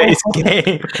bought the base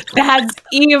game. That's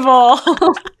evil.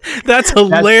 That's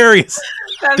hilarious.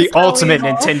 That's the ultimate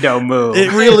evil Nintendo move.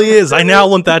 It really is. I now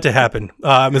want that to happen.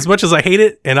 As much as I hate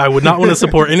it, and I would not want to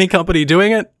support any company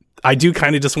doing it, I do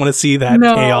kind of just want to see that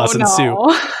chaos ensue.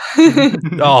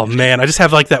 Oh man, I just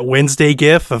have like that Wednesday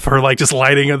gif of her like just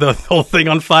lighting the whole thing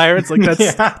on fire. It's like,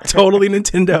 that's totally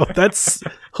Nintendo. That's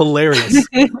hilarious.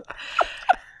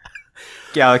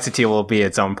 Galaxy 2 will be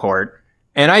its own port.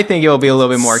 And I think it will be a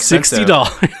little bit more expensive.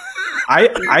 $60.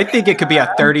 I think it could be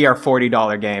a $30 or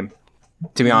 $40 game,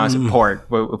 to be honest, port,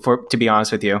 to be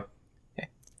honest with you.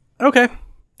 Okay.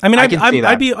 I mean,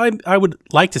 I would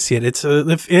like to see it.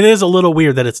 It is a little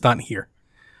weird that it's not here.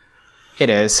 It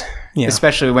is,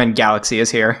 especially when Galaxy is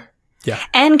here. Yeah.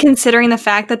 And considering the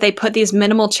fact that they put these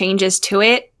minimal changes to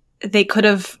it, they could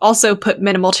have also put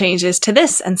minimal changes to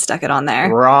this and stuck it on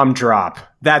there. ROM drop.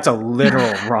 That's a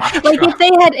literal ROM drop. Like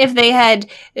if they had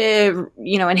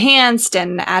enhanced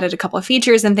and added a couple of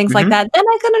features and things like that, then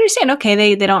I could understand.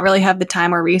 Okay, they don't really have the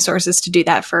time or resources to do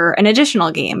that for an additional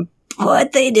game.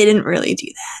 But they didn't really do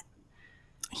that.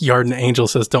 Yarden Angel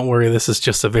says, "Don't worry, this is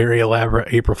just a very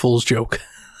elaborate April Fool's joke."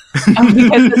 Because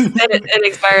it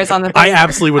expires on the 30th. I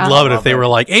absolutely would love it if they were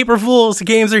like, April Fools, the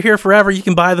games are here forever. You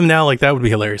can buy them now. Like, that would be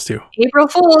hilarious too. April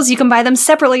Fools, you can buy them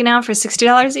separately now for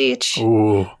 $60 each.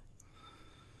 Ooh.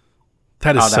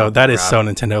 That is so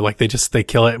Nintendo. Like they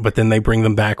kill it, but then they bring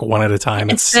them back one at a time.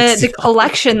 It's the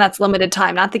collection that's limited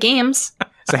time, not the games.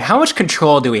 So how much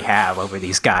control do we have over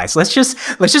these guys? Let's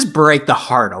just break the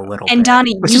heart a little bit. And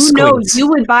Donnie, you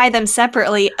would buy them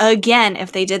separately again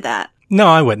if they did that. No,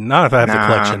 I wouldn't. Not if I have the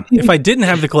collection. If I didn't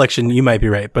have the collection, you might be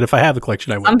right. But if I have the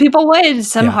collection, I would. Some people would.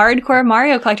 Some hardcore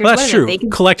Mario collectors would. That's true.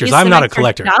 Collectors. I'm not a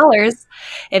collector.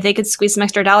 If they could squeeze some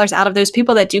extra dollars out of those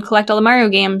people that do collect all the Mario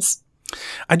games.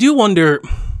 I do wonder,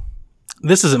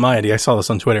 this isn't my idea. I saw this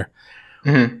on Twitter.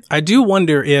 Mm-hmm. I do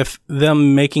wonder if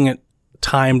them making it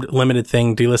timed limited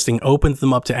thing, delisting, opens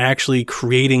them up to actually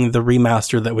creating the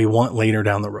remaster that we want later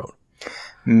down the road.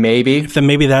 Maybe.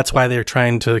 Maybe that's why they're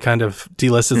trying to kind of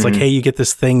delist. It's like, hey, you get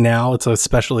this thing now. It's a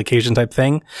special occasion type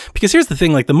thing. Because here's the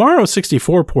thing, like the Mario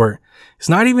 64 port is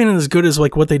not even as good as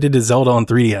like what they did to Zelda on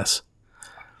 3DS.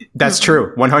 That's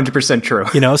true. 100% true.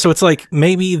 So it's like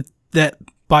maybe that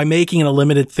by making it a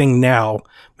limited thing now,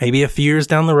 maybe a few years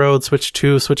down the road, Switch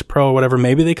 2, Switch Pro, or whatever,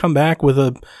 maybe they come back with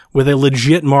a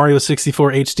legit Mario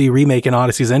 64 HD remake in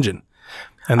Odyssey's engine.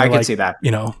 And I can see that.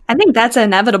 I think that's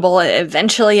inevitable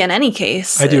eventually in any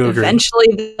case. I do agree.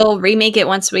 Eventually they'll remake it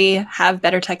once we have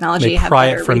better technology. They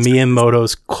pry it from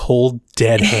Miyamoto's cold,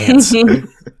 dead hands.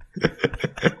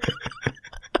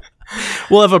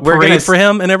 We'll have a parade for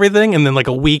him and everything, and then like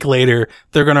a week later,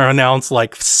 they're going to announce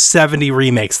like 70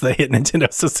 remakes that hit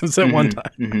Nintendo systems at one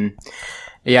time. Mm-hmm.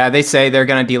 Yeah, they say they're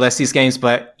going to delist these games,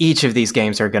 but each of these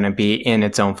games are going to be in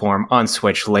its own form on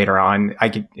Switch later on.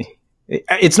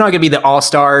 It's not going to be the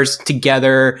all-stars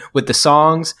together with the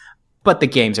songs, but the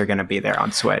games are going to be there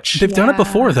on Switch. They've done it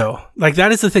before, though. Like,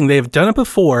 that is the thing. They've done it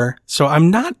before, so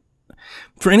I'm not...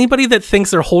 For anybody that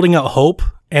thinks they're holding out hope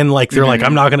and, like, they're like,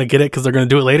 I'm not going to get it because they're going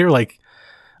to do it later, like,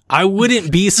 I wouldn't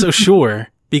be so sure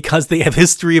because they have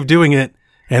history of doing it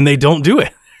and they don't do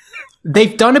it.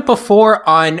 They've done it before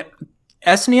on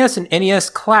SNES and NES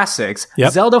classics,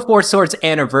 Zelda 4 Swords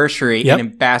Anniversary, and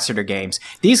Ambassador games.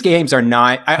 These games are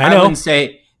not, I wouldn't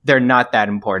say they're not that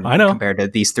important compared to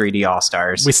these 3D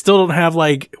All-Stars. We still don't have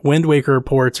like Wind Waker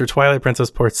ports or Twilight Princess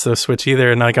ports to Switch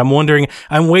either. And like, I'm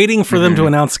waiting for them to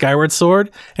announce Skyward Sword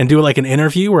and do like an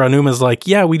interview where Anuma's like,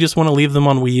 yeah, we just want to leave them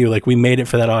on Wii U. Like we made it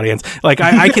for that audience. Like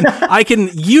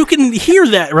you can hear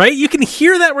that, right? You can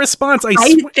hear that response. I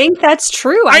think that's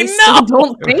true. I still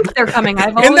don't think they're coming.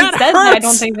 I've always said that I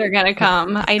don't think they're going to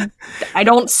come. I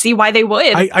don't see why they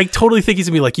would. I totally think he's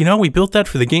going to be like, we built that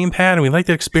for the gamepad and we like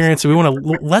the experience. And we want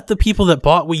to let the people that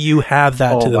bought Wii U have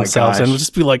that to themselves, and we'll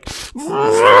just be like,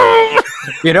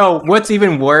 what's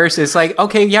even worse is like,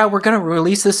 okay, yeah, we're gonna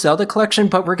release the Zelda collection,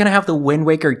 but we're gonna have the Wind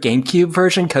Waker GameCube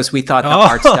version because we thought the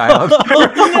art style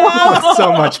was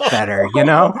so much better. We're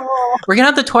gonna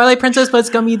have the Twilight Princess, but it's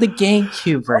gonna be the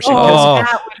GameCube version.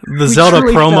 The Zelda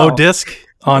promo disc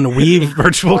on Wii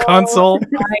Virtual Console. Oh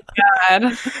my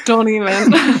god! Don't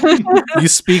even. You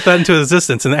speak that into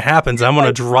existence, and it happens. I'm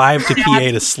gonna drive to PA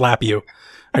to slap you.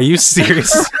 Are you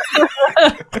serious?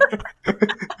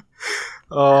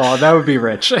 Oh, that would be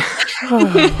rich.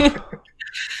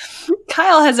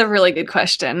 Kyle has a really good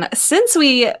question. Since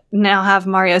we now have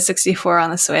Mario 64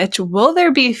 on the Switch, will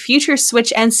there be a future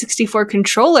Switch N64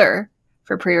 controller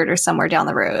for pre-order somewhere down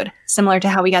the road? Similar to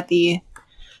how we got the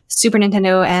Super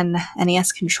Nintendo and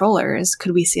NES controllers,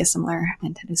 could we see a similar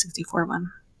Nintendo 64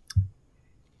 one?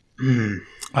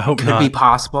 I hope not. Could be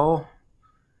possible.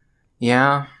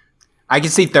 Yeah. I can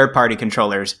see third-party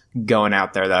controllers going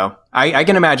out there, though. I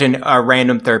can imagine a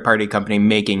random third-party company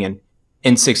making an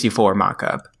N64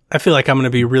 mock-up. I feel like I'm going to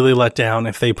be really let down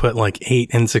if they put like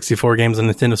 8 N64 games on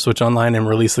Nintendo Switch Online and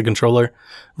release the controller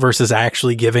versus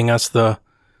actually giving us the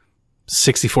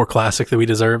 64 Classic that we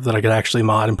deserve, that I could actually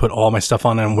mod and put all my stuff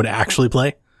on and would actually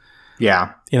play.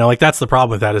 Yeah. You know, like that's the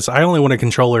problem with that is I only want a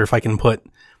controller if I can put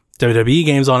WWE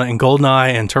games on it and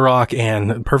GoldenEye and Turok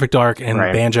and Perfect Dark and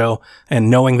Banjo, and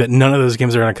knowing that none of those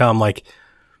games are going to come, like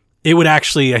it would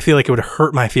actually, I feel like it would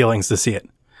hurt my feelings to see it.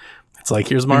 It's like,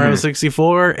 here's Mario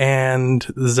 64 and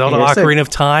Zelda Ocarina of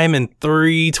Time in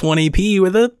 320p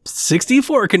with a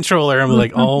 64 controller. I'm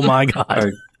like, oh my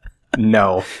God.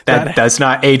 No, that does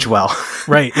not age well.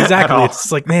 Right, exactly.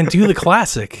 It's like, man, do the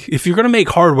classic. If you're going to make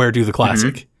hardware, do the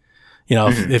classic. You know,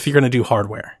 if you're going to do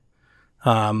hardware.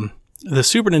 The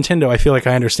Super Nintendo, I feel like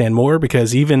I understand more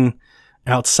because even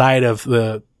outside of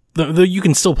the you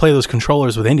can still play those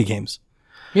controllers with indie games.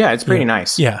 Yeah, it's pretty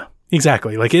nice. Yeah.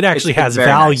 Exactly. Like it actually has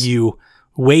value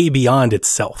way beyond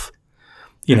itself.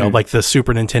 You know, like the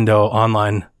Super Nintendo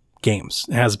online games.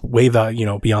 It has way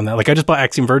value, beyond that. Like I just bought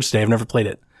Axiom Verge today. I've never played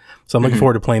it. So I'm looking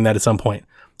forward to playing that at some point.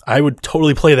 I would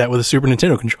totally play that with a Super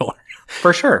Nintendo controller.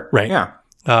 For sure. Right. Yeah.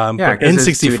 But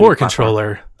N64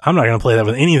 controller, I'm not going to play that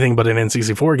with anything but an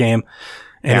N64 game.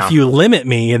 And if you limit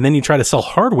me and then you try to sell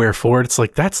hardware for it, it's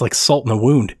like, that's like salt in the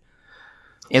wound.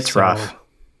 It's rough.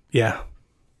 Yeah.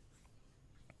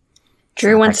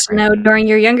 Drew wants to know, during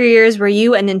your younger years, were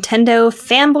you a Nintendo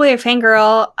fanboy or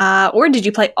fangirl, or did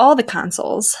you play all the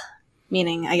consoles?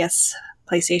 Meaning, I guess,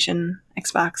 PlayStation,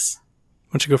 Xbox.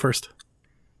 Why don't you go first?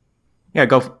 Yeah,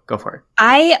 go for it.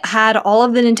 I had all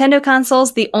of the Nintendo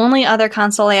consoles. The only other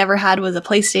console I ever had was a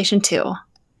PlayStation 2.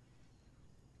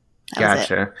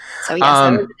 Gotcha. So yes,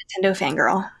 I was a Nintendo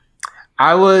fangirl.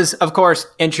 I was, of course,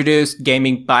 introduced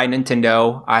gaming by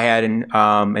Nintendo. I had an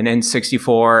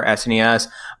N64, SNES,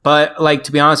 but like,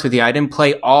 to be honest with you, I didn't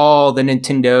play all the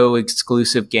Nintendo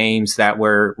exclusive games that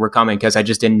were coming because I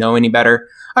just didn't know any better.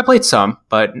 I played some,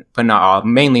 but not all,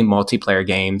 mainly multiplayer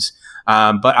games.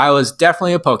 But I was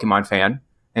definitely a Pokemon fan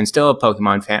and still a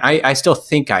Pokemon fan. I still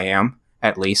think I am,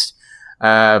 at least.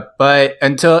 And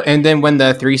then when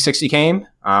the 360 came,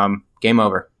 game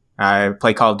over. I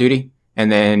played Call of Duty. And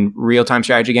then real-time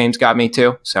strategy games got me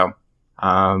too. So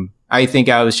I think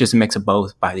I was just a mix of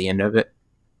both by the end of it.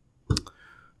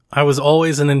 I was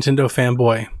always a Nintendo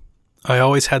fanboy. I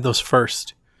always had those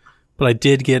first. But I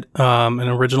did get an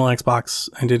original Xbox.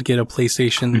 I did get a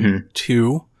PlayStation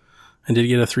 2. I did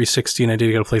get a 360, and I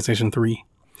did get a PlayStation 3.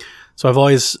 So I've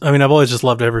always just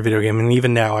loved every video game. And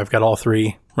even now, I've got all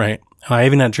three, right? And I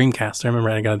even had Dreamcast. I remember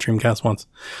I got a Dreamcast once.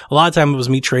 A lot of time it was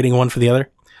me trading one for the other.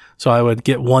 So I would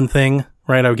get one thing,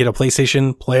 right? I would get a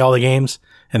PlayStation, play all the games,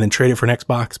 and then trade it for an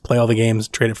Xbox, play all the games,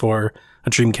 trade it for a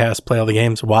Dreamcast, play all the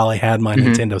games while I had my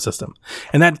Nintendo system.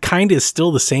 And that kind of is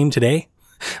still the same today.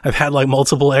 I've had like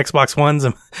multiple Xbox Ones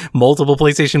and multiple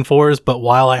PlayStation 4s, but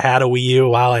while I had a Wii U,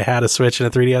 while I had a Switch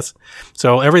and a 3DS.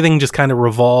 So everything just kind of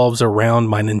revolves around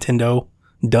my Nintendo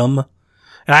dumb.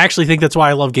 And I actually think that's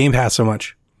why I love Game Pass so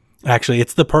much. Actually,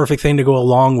 it's the perfect thing to go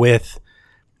along with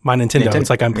my Nintendo.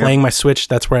 It's like I'm playing my Switch.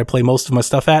 That's where I play most of my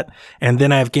stuff at. And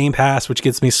then I have Game Pass, which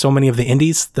gets me so many of the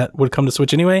indies that would come to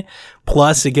Switch anyway.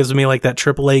 Plus, it gives me like that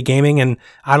AAA gaming, and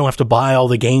I don't have to buy all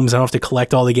the games. I don't have to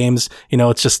collect all the games.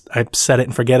 It's just I set it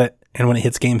and forget it. And when it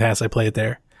hits Game Pass, I play it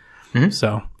there.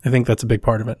 So I think that's a big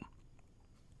part of it.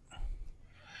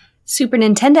 Super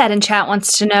Nintendo in chat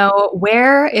wants to know,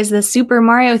 where is the Super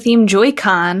Mario themed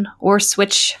Joy-Con or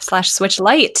Switch/Switch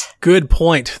Lite? Good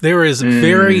point. There is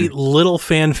very little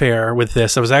fanfare with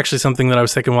this. That was actually something that I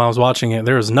was thinking while I was watching it.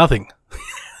 There was nothing.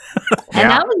 And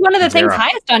that was one of the things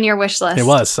highest on your wish list. It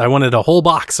was. I wanted a whole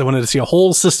box. I wanted to see a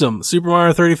whole system. Super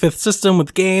Mario 35th system with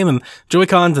the game and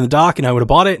Joy-Cons and the dock, and I would have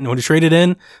bought it and would have traded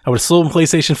in. I would have sold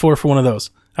PlayStation 4 for one of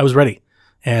those. I was ready.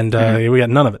 And we got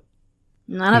none of it.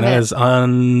 That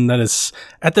is,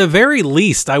 at the very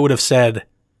least, I would have said,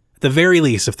 at the very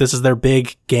least, if this is their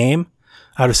big game,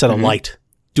 I would have said a Lite.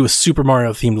 Do a Super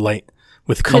Mario themed Lite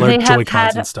with colored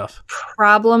Joy-Cons and stuff.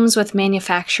 Problems with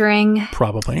manufacturing?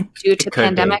 Probably. Due to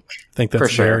pandemic? I think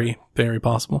that's very, very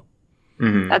possible.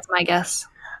 That's my guess.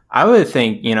 I would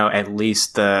think, at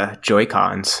least the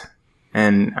Joy-Cons.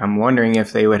 And I'm wondering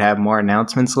if they would have more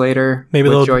announcements later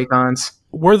with Joy-Cons.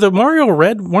 Were the Mario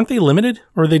Red, weren't they limited,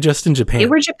 or were they just in Japan? They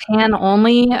were Japan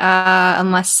only,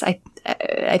 unless I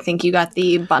think you got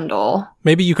the bundle.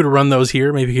 Maybe you could run those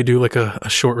here. Maybe you could do like a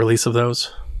short release of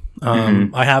those.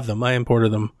 I have them. I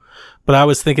imported them. But I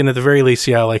was thinking at the very least,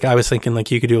 I was thinking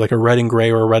like you could do like a red and gray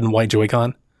or a red and white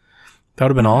Joy-Con. That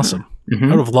would have been awesome. I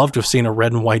would have loved to have seen a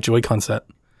red and white Joy-Con set.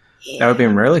 That would have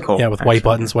been really cool. Yeah, with white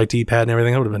buttons, white D-pad and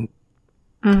everything. That would have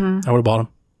been... I would have bought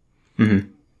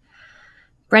them.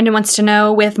 Brendan wants to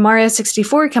know, with Mario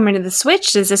 64 coming to the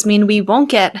Switch, does this mean we won't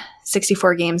get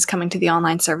 64 games coming to the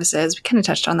online services? We kind of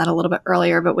touched on that a little bit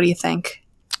earlier, but what do you think?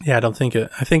 Yeah, I don't think it.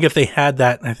 I think if they had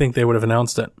that, I think they would have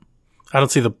announced it. I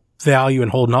don't see the value in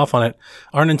holding off on it.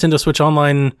 Our Nintendo Switch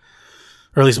Online,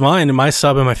 or at least mine, and my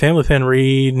sub and my family plan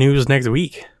renews next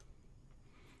week.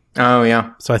 Oh,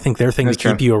 yeah. So I think their thing That's to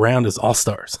keep true. you around is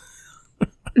All-Stars.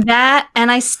 That,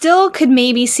 and I still could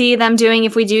maybe see them doing,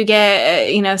 if we do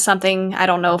get, something, I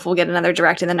don't know if we'll get another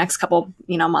Direct in the next couple,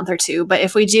 month or two, but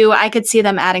if we do, I could see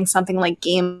them adding something like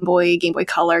Game Boy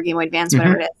Color, Game Boy Advance,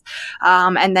 whatever it is,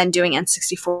 and then doing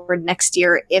N64 next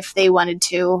year if they wanted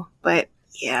to, but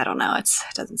yeah, I don't know, it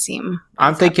doesn't seem...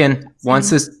 I'm thinking,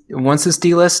 once it's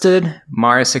delisted,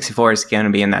 Mario 64 is going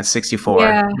to be in that 64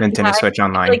 Nintendo Switch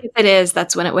Online. Like if it is,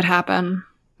 that's when it would happen.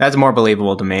 That's more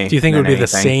believable to me. Do you think it would be anything. the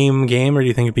same game, or do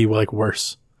you think it'd be like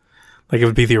worse? Like it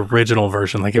would be the original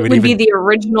version. Like It would be the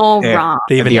original ROM.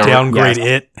 They even The- downgrade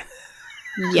yes. it.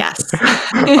 Yes.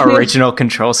 Original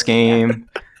control scheme.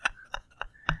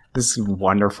 This is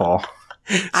wonderful.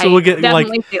 So we'll get like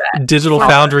definitely see that. Digital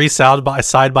Foundry side by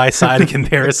side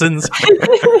comparisons.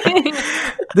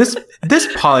 This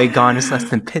polygon is less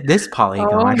than this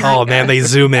polygon. Oh man, they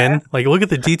zoom in. Like look at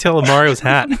the detail of Mario's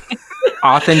hat.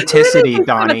 Authenticity,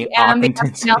 Donnie. The M becomes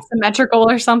Authenticity. now symmetrical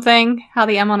or something. How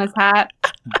the M on his hat.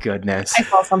 Goodness. I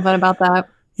saw something about that.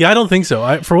 Yeah, I don't think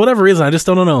so. For whatever reason, I just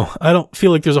don't know. I don't feel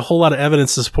like there's a whole lot of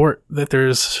evidence to support that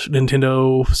there's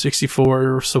Nintendo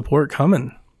 64 support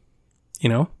coming.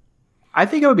 I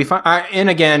think it would be fun. And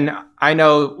again, I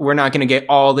know we're not going to get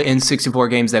all the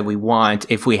N64 games that we want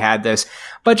if we had this,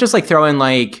 but just like throw in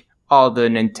like all the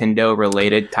Nintendo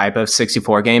related type of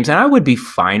 64 games, and I would be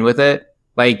fine with it.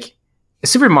 Like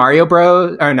Super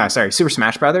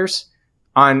Smash Brothers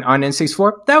on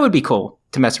N64, that would be cool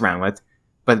to mess around with.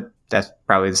 But that's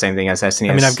probably the same thing as SNES.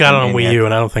 I mean, I've got it on Wii U,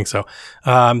 and I don't think so.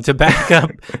 To back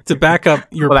up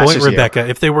your Well, that's point, just you. Rebecca,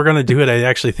 if they were going to do it, I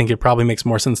actually think it probably makes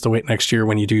more sense to wait next year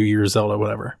when you do your Zelda,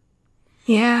 whatever.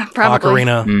 Yeah, probably.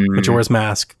 Ocarina, Mm. Majora's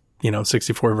Mask,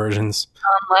 64 versions.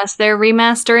 Unless they're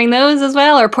remastering those as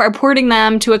well or porting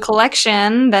them to a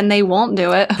collection, then they won't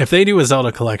do it. If they do a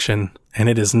Zelda collection and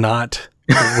it is not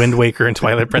Wind Waker and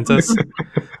Twilight Princess,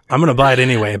 I'm going to buy it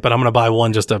anyway, but I'm going to buy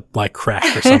one just to like crack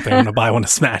or something. I'm going to buy one to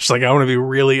smash. Like I want to be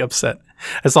really upset.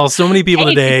 I saw so many people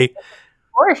today.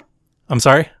 Or it I'm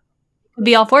sorry? could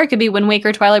be all four. It could be Wind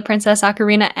Waker, Twilight Princess,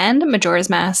 Ocarina, and Majora's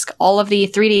Mask. All of the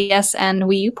 3DS and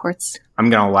Wii U ports. I'm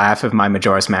going to laugh if my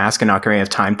Majora's Mask and Ocarina of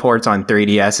Time ports on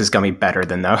 3DS is going to be better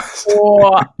than those.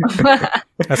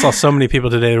 I saw so many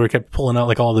people today who kept pulling out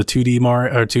like all the 2D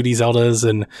 2D Zeldas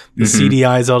and the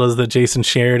CDI Zeldas that Jason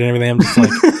shared and everything. I'm just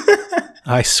like,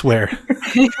 I swear,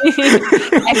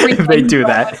 If they do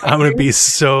that, I'm going to be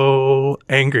so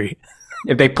angry.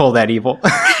 if they pull that evil.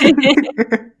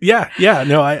 Yeah.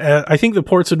 No, I think the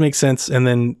ports would make sense. And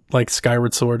then like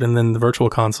Skyward Sword and then the Virtual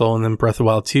Console and then Breath of the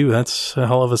Wild 2. That's a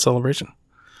hell of a celebration.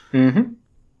 Mm-hmm.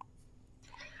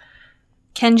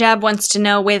 Kenjab wants to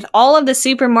know, with all of the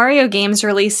Super Mario games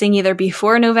releasing either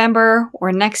before November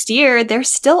or next year, there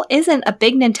still isn't a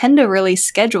big Nintendo release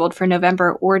scheduled for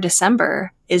November or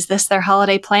December. Is this their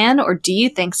holiday plan, or do you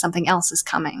think something else is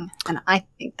coming? And I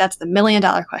think that's the $1 million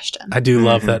question. I do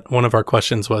love that one of our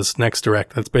questions was next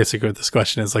direct. That's basically what this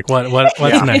question is. Like, what's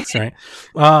next, right?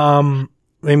 I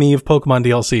mean, you have Pokemon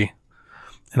DLC,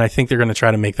 and I think they're going to try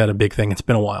to make that a big thing. It's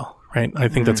been a while, right? I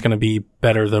think that's going to be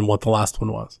better than what the last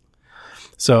one was.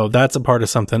 So that's a part of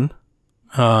something.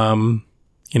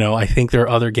 I think there are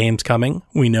other games coming.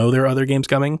 We know there are other games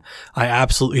coming. I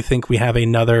absolutely think we have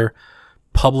another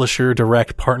publisher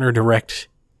direct, partner direct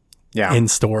in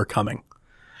store coming.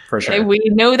 For sure. We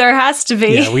know there has to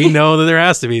be. Yeah, we know that there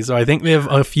has to be. So I think we have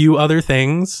a few other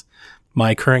things,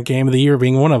 my current game of the year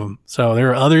being one of them. So there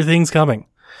are other things coming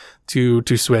to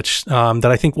Switch that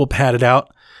I think will pad it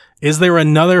out. Is there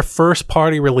another first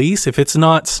party release? If it's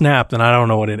not Snap, then I don't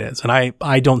know what it is. And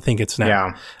I don't think it's Snap.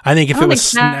 Yeah. I think if I it don't was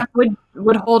think Snap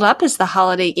would hold up as the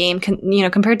holiday game,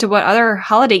 compared to what other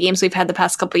holiday games we've had the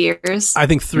past couple years. I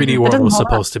think 3D World was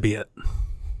supposed to be it.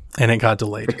 And it got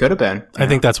delayed. It could have been. I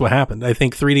think that's what happened. I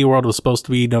think 3D World was supposed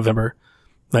to be November,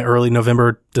 like early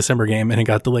November, December game, and it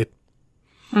got delayed.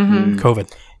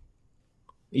 COVID.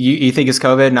 You think it's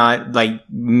COVID, not like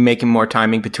making more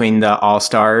timing between the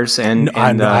All-Stars and the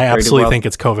I 3D absolutely World? think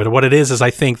it's COVID. What it is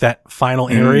I think that final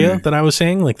area that I was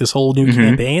saying, like this whole new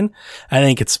campaign, I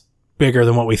think it's bigger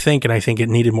than what we think, and I think it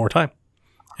needed more time.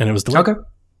 And it was delayed.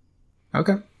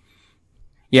 Okay.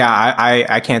 Yeah,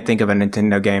 I can't think of a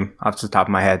Nintendo game off the top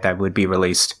of my head that would be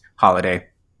released holiday.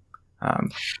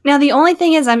 Now, the only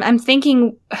thing is, I'm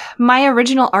thinking my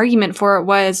original argument for it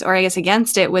was, or I guess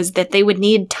against it, was that they would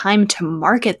need time to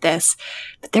market this.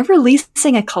 But they're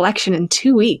releasing a collection in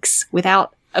 2 weeks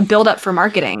without a build up for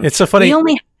marketing. It's so funny. We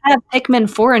only have Pikmin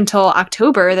 4 until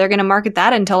October. They're going to market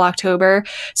that until October.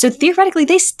 So theoretically,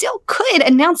 they still could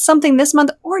announce something this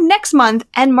month or next month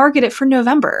and market it for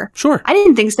November. Sure. I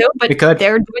didn't think so, but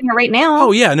they're doing it right now.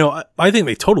 Oh, yeah. No, I think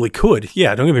they totally could.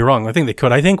 Yeah, don't get me wrong. I think they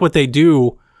could. I think what they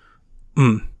do...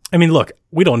 I mean, look,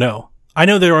 we don't know. I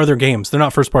know there are other games. They're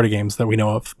not first-party games that we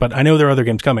know of, but I know there are other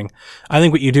games coming. I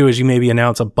think what you do is you maybe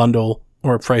announce a bundle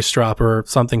or a price drop or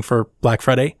something for Black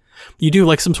Friday. You do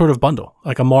like some sort of bundle,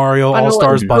 like a Mario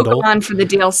All-Stars bundle. Pokemon for the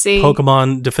DLC.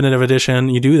 Pokemon Definitive Edition.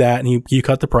 You do that and you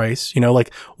cut the price. You know,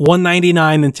 like $199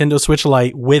 Nintendo Switch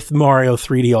Lite with Mario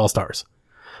 3D All-Stars.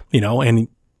 You know, and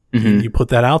you put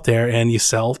that out there and you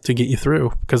sell to get you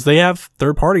through because they have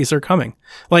third parties that are coming.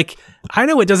 Like, I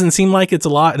know it doesn't seem like it's a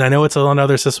lot and I know it's on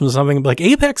other systems or something, but like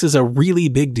Apex is a really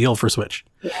big deal for Switch.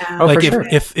 Yeah. Oh, like for sure.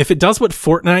 if it does what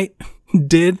Fortnite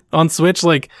did on Switch,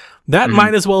 like that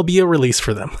might as well be a release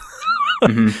for them.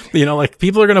 You know, like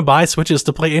people are going to buy Switches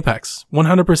to play Apex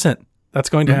 100%. That's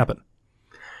going to happen.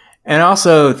 And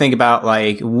also think about,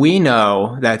 like, we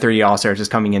know that 3D All-Stars is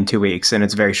coming in 2 weeks and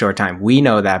it's a very short time. We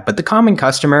know that, but the common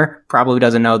customer probably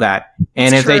doesn't know that.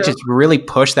 And if they just really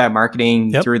push that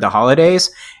marketing through the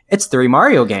holidays, it's 3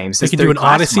 Mario games. They could do an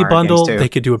Odyssey bundle. They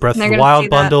could do a Breath of the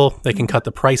Wild bundle. They can cut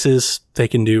the prices. They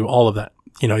can do all of that.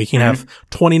 You know, you can have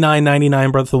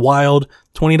 $29.99 Breath of the Wild,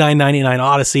 $29.99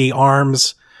 Odyssey,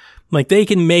 ARMS. Like, they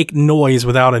can make noise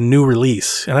without a new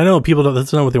release. And I know people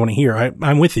don't know what they want to hear.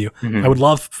 I'm with you. I would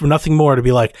love for nothing more to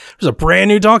be like, there's a brand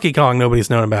new Donkey Kong nobody's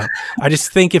known about. I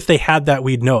just think if they had that,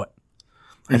 we'd know it.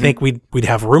 I think we'd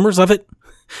have rumors of it.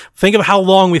 Think of how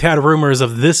long we've had rumors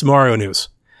of this Mario news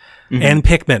and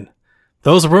Pikmin.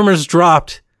 Those rumors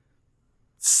dropped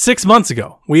 6 months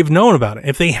ago. We've known about it.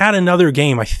 If they had another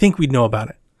game, I think we'd know about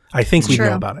it. I think we'd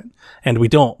know about it. And we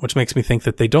don't, which makes me think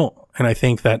that they don't. And I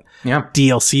think that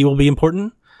DLC will be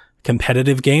important.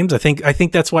 Competitive games. I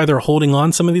think that's why they're holding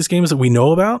on some of these games that we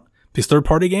know about, these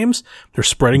third-party games. They're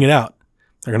spreading it out.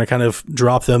 They're going to kind of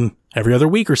drop them every other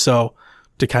week or so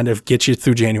to kind of get you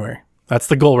through January. That's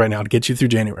the goal right now, to get you through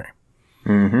January.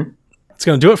 That's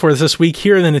going to do it for us this week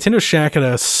here in the Nintendo Shack at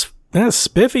a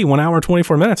spiffy 1 hour,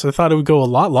 24 minutes. I thought it would go a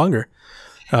lot longer.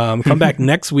 Come back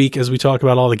next week as we talk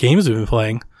about all the games we've been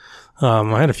playing.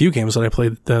 I had a few games that I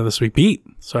played this week beat,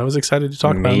 so I was excited to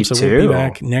talk about them. So we'll be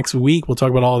back next week. We'll talk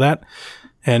about all of that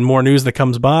and more news that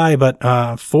comes by.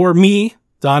 But for me,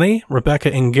 Donnie,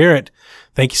 Rebecca, and Garrett,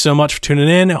 thank you so much for tuning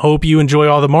in. Hope you enjoy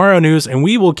all the Mario news, and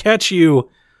we will catch you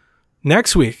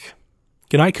next week.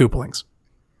 Good night, Koopalings.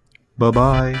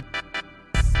 Bye-bye.